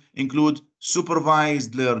example, include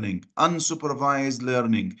supervised learning, unsupervised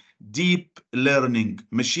learning, deep learning,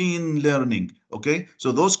 machine learning. Okay,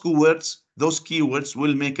 so those keywords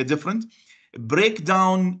will make a difference. Break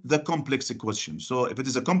down the complex question. So if it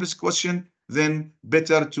is a complex question, then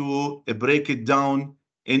better to break it down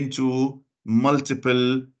into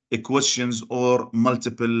multiple questions or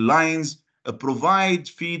multiple lines. Provide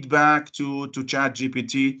feedback to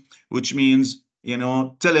ChatGPT, which means,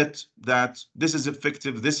 tell it that this is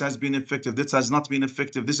effective, this has been effective, this has not been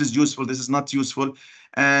effective, this is useful, this is not useful,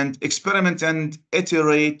 and experiment and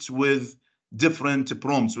iterate with different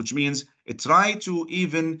prompts, which means try to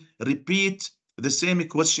even repeat the same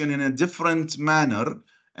question in a different manner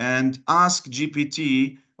and ask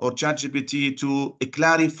GPT or ChatGPT to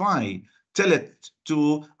clarify. Tell it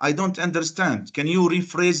to, I don't understand. Can you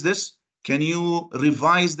rephrase this? Can you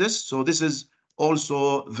revise this? So this is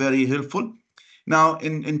also very helpful. Now,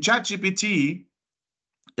 in ChatGPT,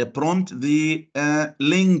 prompt the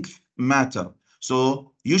length matter.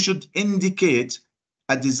 So you should indicate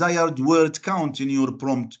a desired word count in your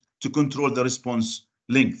prompt to control the response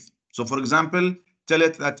length. So for example, tell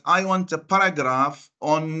it that I want a paragraph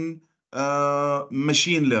on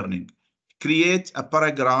machine learning. Create a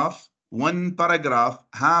paragraph, one paragraph,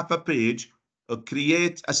 half a page,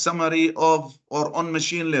 create a summary of or on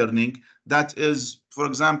machine learning that is, for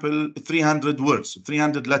example, 300 words,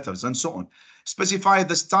 300 letters, and so on. Specify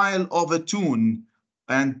the style of a tune.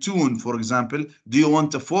 And tune, for example, do you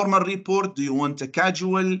want a formal report? Do you want a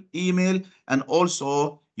casual email? And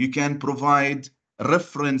also you can provide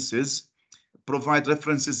references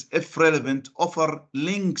if relevant, offer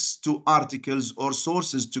links to articles or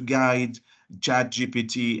sources to guide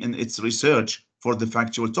ChatGPT in its research for the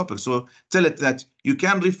factual topic. So tell it that you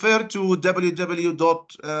can refer to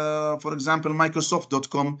for example,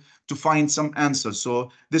 Microsoft.com to find some answers.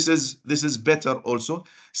 So this is better also.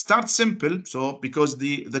 Start simple. So because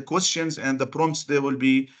the questions and the prompts, they will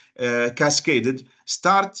be cascaded.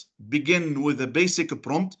 Begin with a basic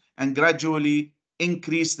prompt and gradually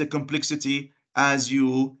increase the complexity as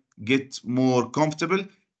you get more comfortable.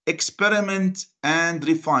 Experiment and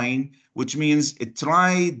refine, which means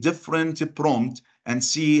try different prompts and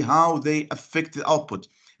see how they affect the output.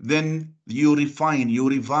 Then you refine, you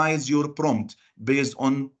revise your prompt based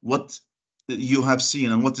on what you have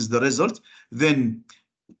seen and what is the result. Then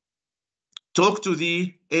talk to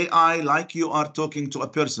the AI like you are talking to a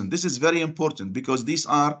person. This is very important because these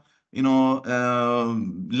are,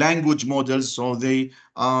 language models, so they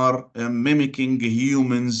are mimicking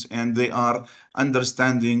humans and they are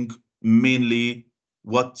understanding mainly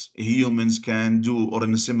what humans can do or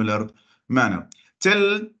in a similar manner.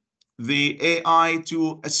 Tell the AI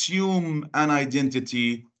to assume an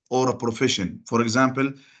identity or a profession. For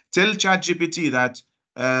example, tell ChatGPT that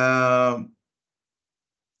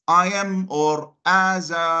I am, or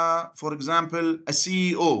as a, for example, a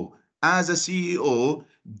CEO. As a CEO,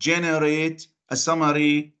 generate a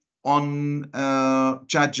summary on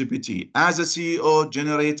ChatGPT. As a CEO,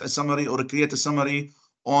 generate a summary or create a summary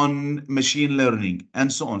on machine learning,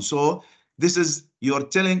 and so on. So this is,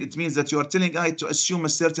 it means that you are telling AI to assume a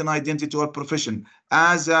certain identity or profession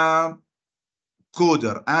as a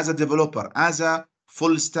coder, as a developer, as a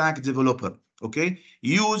full stack developer. Okay,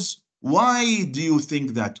 use why do you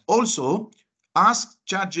think that? Also, ask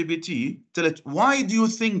ChatGPT, tell it, why do you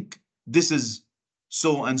think this is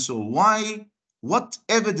so and so? Why? What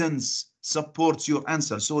evidence supports your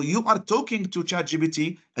answer? So you are talking to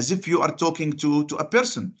ChatGPT as if you are talking to a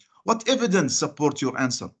person. What evidence supports your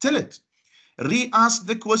answer? Tell it. Re-ask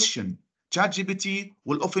the question. ChatGPT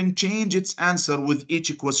will often change its answer with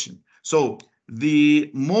each question. So the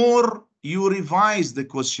more you revise the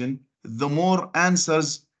question, the more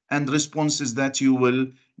answers and responses that you will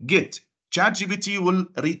get. ChatGPT will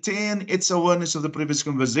retain its awareness of the previous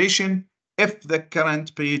conversation if the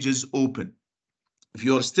current page is open. If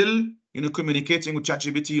you're still communicating with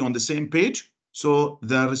ChatGPT on the same page, so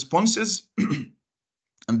the responses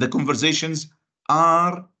and the conversations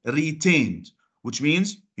are retained, which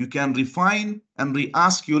means you can refine and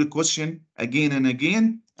re-ask your question again and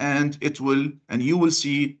again, and you will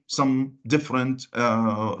see some different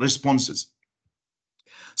responses.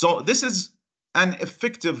 So this is an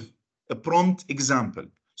effective a prompt example.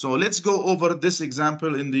 So let's go over this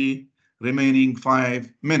example in the remaining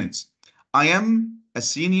 5 minutes. I am a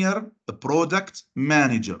senior product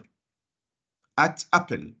manager at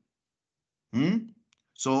Apple.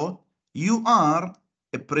 So you are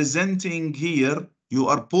presenting here, you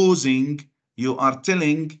are posing, you are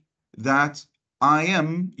telling that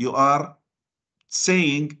you are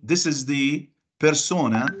saying this is the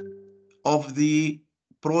persona of the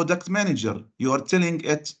product manager. You are telling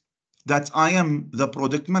it that I am the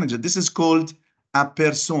product manager. This is called a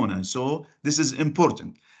persona. So this is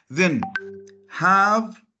important. Then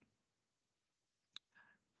have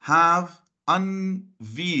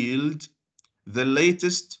unveiled the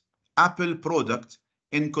latest Apple product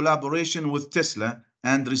in collaboration with Tesla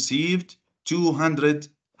and received 200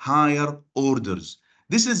 higher orders.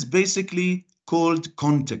 This is basically called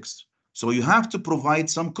context. So you have to provide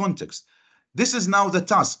some context. This is now the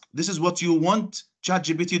task. This is what you want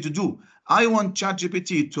ChatGPT to do. I want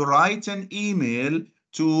ChatGPT to write an email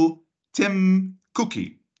to Tim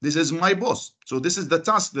Cookie. This is my boss. So this is the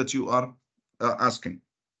task that you are asking.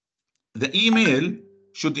 The email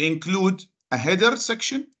should include a header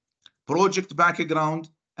section, project background,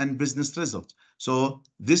 and business result. So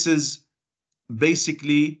this is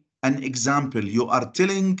basically an example. You are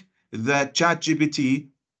telling the ChatGPT,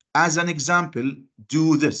 as an example,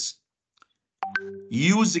 do this.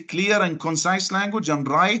 Use clear and concise language and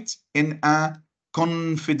write in a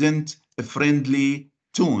confident, friendly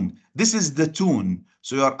tone. This is the tone.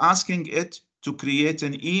 So you are asking it to create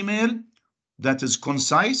an email that is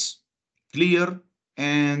concise, clear,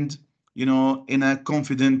 and in a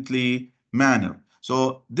confidently manner.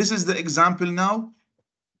 So this is the example now,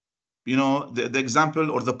 the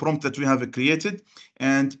example or the prompt that we have created,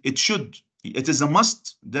 and it is a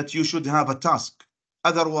must that you should have a task.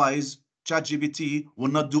 Otherwise, ChatGPT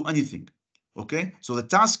will not do anything. Okay, so the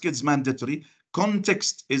task is mandatory.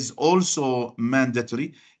 Context is also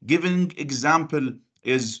mandatory. Giving example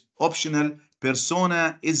is optional.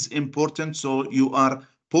 Persona is important. So you are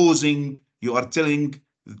posing, you are telling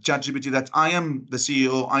ChatGPT that I am the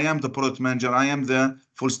CEO, I am the product manager, I am the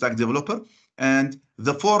full stack developer, and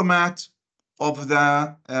the format of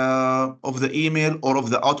the email or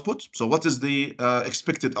of the output. So what is the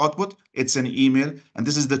expected output? It's an email, and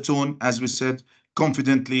this is the tone, as we said,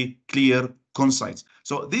 confidently, clear, concise.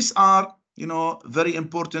 So these are very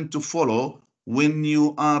important to follow when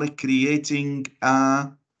you are creating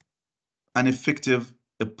an effective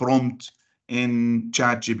prompt in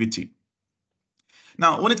ChatGPT.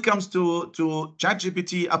 Now, when it comes to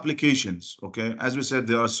ChatGPT applications, okay, as we said,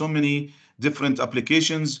 there are so many different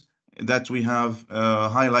applications that we have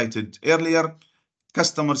highlighted earlier.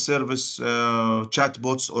 Customer service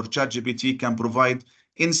chatbots or ChatGPT can provide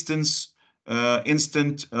instant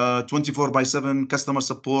 24/7 customer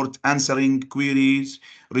support, answering queries,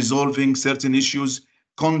 resolving certain issues,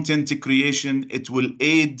 content creation. It will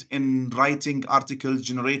aid in writing articles,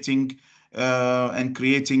 generating and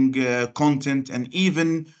creating content, and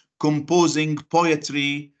even composing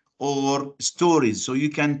poetry or stories. So you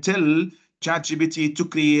can tell ChatGPT to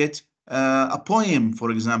create a poem,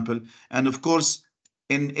 for example. And of course,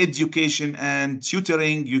 in education and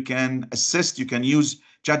tutoring, you can use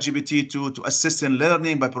ChatGPT to assist in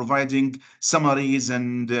learning by providing summaries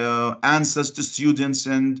and answers to students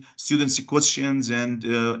and students' questions and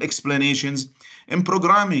explanations. In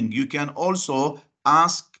programming, you can also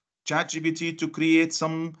ask ChatGPT to create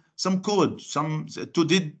some code,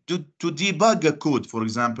 to debug a code, for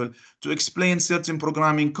example, to explain certain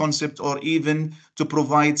programming concept, or even to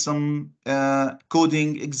provide some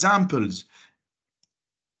coding examples.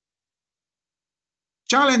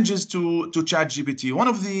 Challenges to ChatGPT. One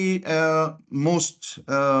of the most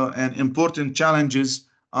and important challenges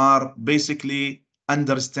are basically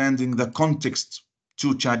understanding the context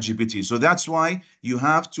to ChatGPT. So that's why you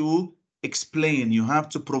have to explain, you have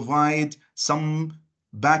to provide some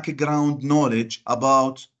background knowledge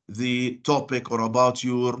about the topic or about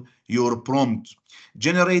your prompt.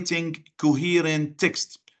 Generating coherent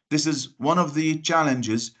text. This is one of the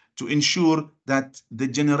challenges, to ensure that the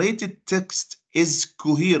generated text is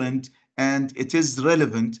coherent and it is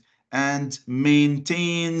relevant and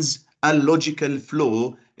maintains a logical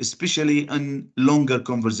flow, especially in longer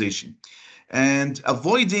conversation. And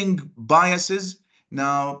avoiding biases.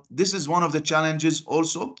 Now, this is one of the challenges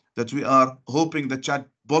also that we are hoping the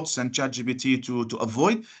chatbots and ChatGPT to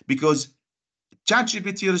avoid, because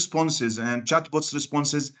ChatGPT responses and chatbots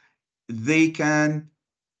responses, they can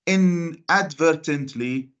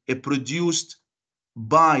inadvertently produce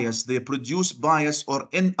bias or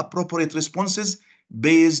inappropriate responses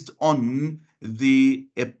based on the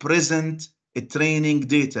present a training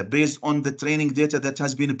data based on the training data that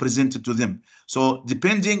has been presented to them. So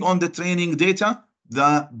depending on the training data,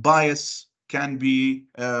 the bias can be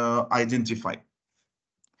identified.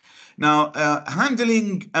 Now,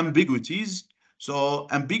 handling ambiguities. So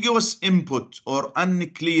ambiguous input or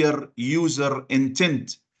unclear user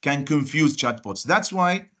intent can confuse chatbots. That's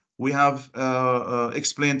why we have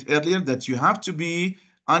explained earlier that you have to be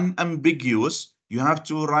unambiguous. You have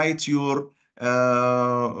to write your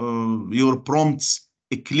prompts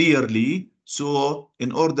clearly. So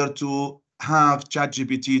in order to have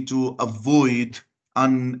ChatGPT to avoid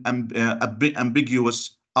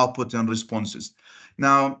ambiguous output and responses.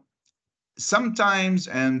 Now, sometimes,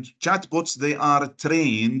 and chatbots, they are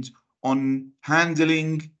trained on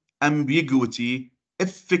handling ambiguity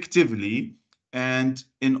effectively, and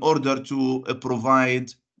in order to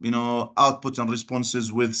provide, output and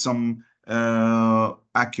responses with some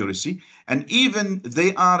accuracy. And even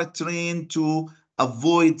they are trained to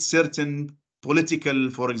avoid certain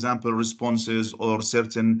political, for example, responses, or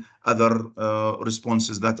certain other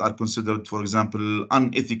responses that are considered, for example,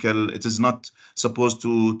 unethical. It is not supposed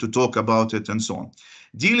to talk about it, and so on.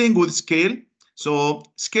 Dealing with scale. So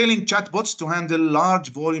scaling chatbots to handle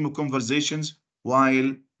large volume of conversations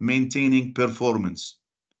while maintaining performance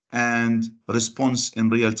and response in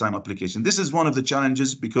real-time application. This is one of the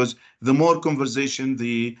challenges, because the more conversation,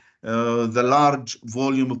 the large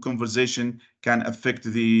volume of conversation can affect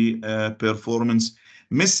the performance.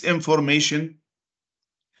 Misinformation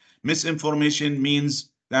means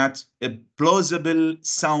that a plausible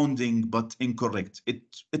sounding but incorrect.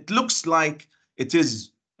 It looks like it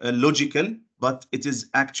is logical, but it is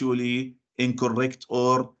actually incorrect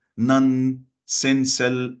or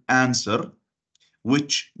nonsensical answer,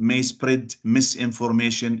 which may spread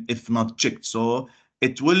misinformation if not checked. So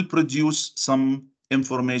it will produce some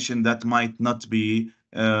information that might not be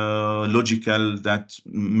logical, that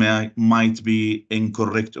might be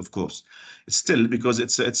incorrect, of course. Still, because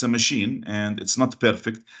it's a machine and it's not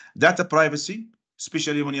perfect. Data privacy,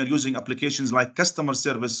 especially when you're using applications like customer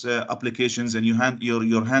service applications, and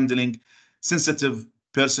you're handling sensitive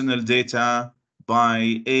personal data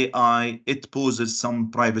by AI, it poses some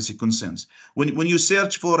privacy concerns. When you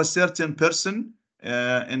search for a certain person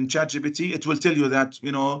in ChatGPT, it will tell you that,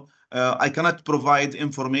 I cannot provide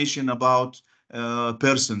information about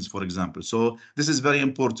persons, for example. So this is very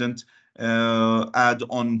important add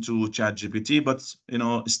on to ChatGPT, but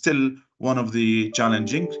still one of the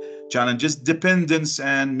challenges. Dependence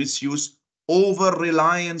and misuse. Over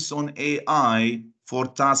reliance on AI for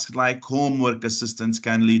tasks like homework assistance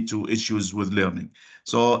can lead to issues with learning.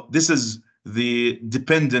 So this is the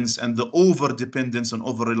dependence, and the over dependence and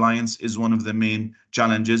over reliance is one of the main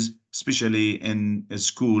challenges, especially in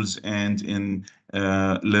schools and in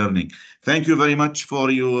learning. Thank you very much for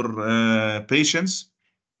your patience.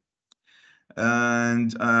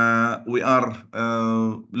 And we are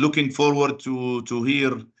looking forward to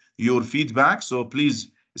hear your feedback. So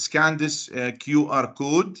please scan this QR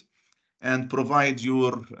code and provide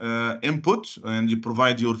your input, and you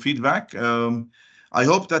provide your feedback. I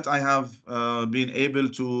hope that I have been able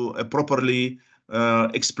to properly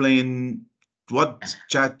explain what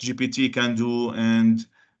ChatGPT can do, and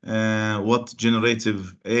what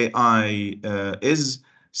generative AI is,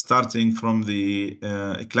 starting from the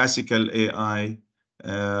classical AI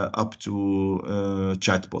up to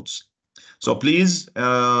chatbots. So please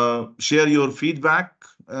share your feedback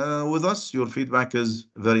with us. Your feedback is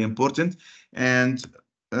very important, and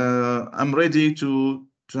I'm ready to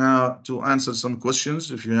answer some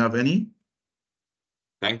questions if you have any.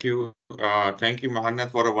 Thank you, Mohanned,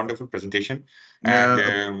 for a wonderful presentation.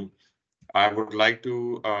 And I would like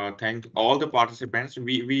to thank all the participants.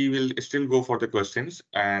 We will still go for the questions,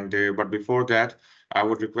 and but before that, I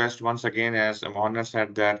would request once again, as Mohanned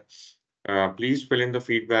said, that please fill in the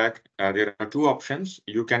feedback. There are two options.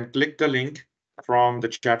 You can click the link from the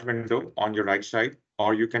chat window on your right side,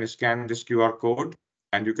 or you can scan this QR code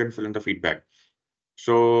and you can fill in the feedback.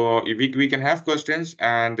 So we can have questions,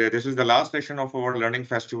 and this is the last session of our Learning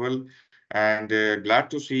Festival, and glad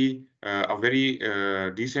to see a very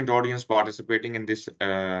decent audience participating in this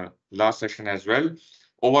last session as well.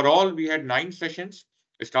 Overall, we had 9 sessions,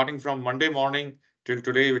 starting from Monday morning till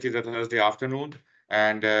today, which is a Thursday afternoon.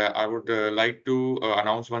 And I would like to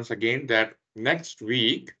announce once again that next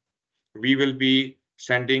week, we will be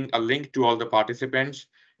sending a link to all the participants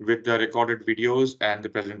with the recorded videos and the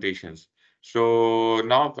presentations. So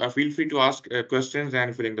now feel free to ask questions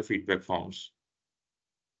and fill in the feedback forms.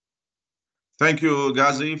 Thank you,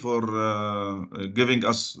 Ghazi, for giving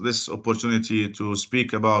us this opportunity to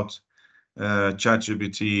speak about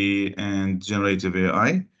ChatGPT and generative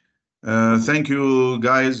AI. Thank you,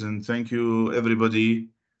 guys, and thank you, everybody,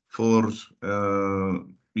 for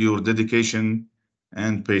your dedication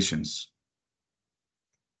and patience.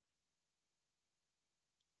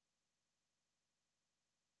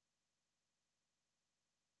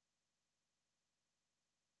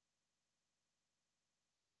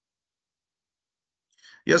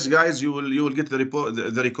 Yes, guys, you will get the report,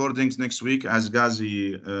 the recordings next week, as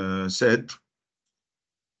Ghazi said.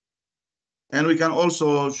 And we can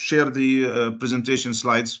also share the presentation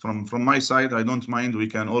slides from my side. I don't mind. We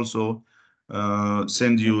can also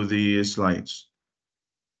send you the slides.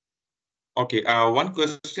 Okay, one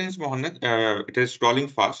question is, Mohanned, it is scrolling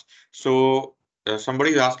fast. So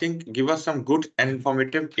somebody is asking, give us some good and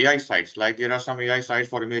informative AI sites. Like there are some AI sites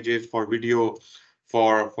for images, for video,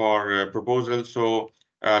 for proposals. So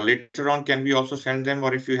later on, can we also send them,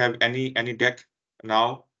 or if you have any deck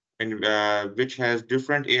now, in which has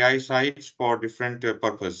different AI sites for different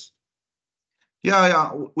purpose?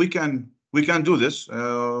 Yeah, we can do this.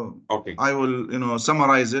 Okay. I will,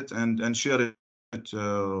 summarize it and share it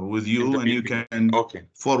with you, and you can Okay.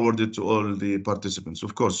 forward it to all the participants.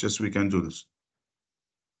 Of course, yes, we can do this.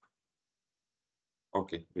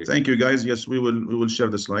 Okay. Great. Thank you, guys. Yes, we will share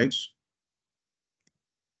the slides.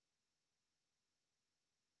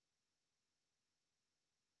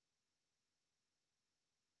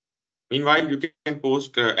 Meanwhile, you can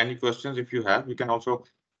post any questions if you have. You can also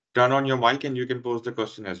turn on your mic and you can pose the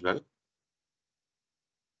question as well.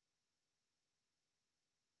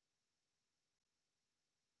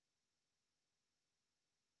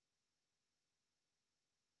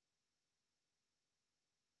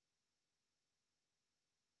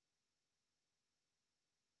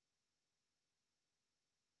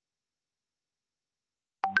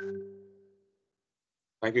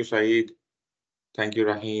 Thank you, Saeed. Thank you,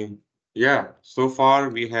 Rahim. Yeah, so far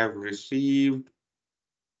we have received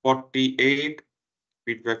 48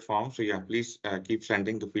 feedback forms. So yeah, please keep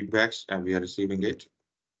sending the feedbacks and we are receiving it.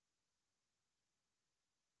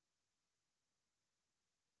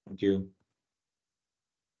 Thank you.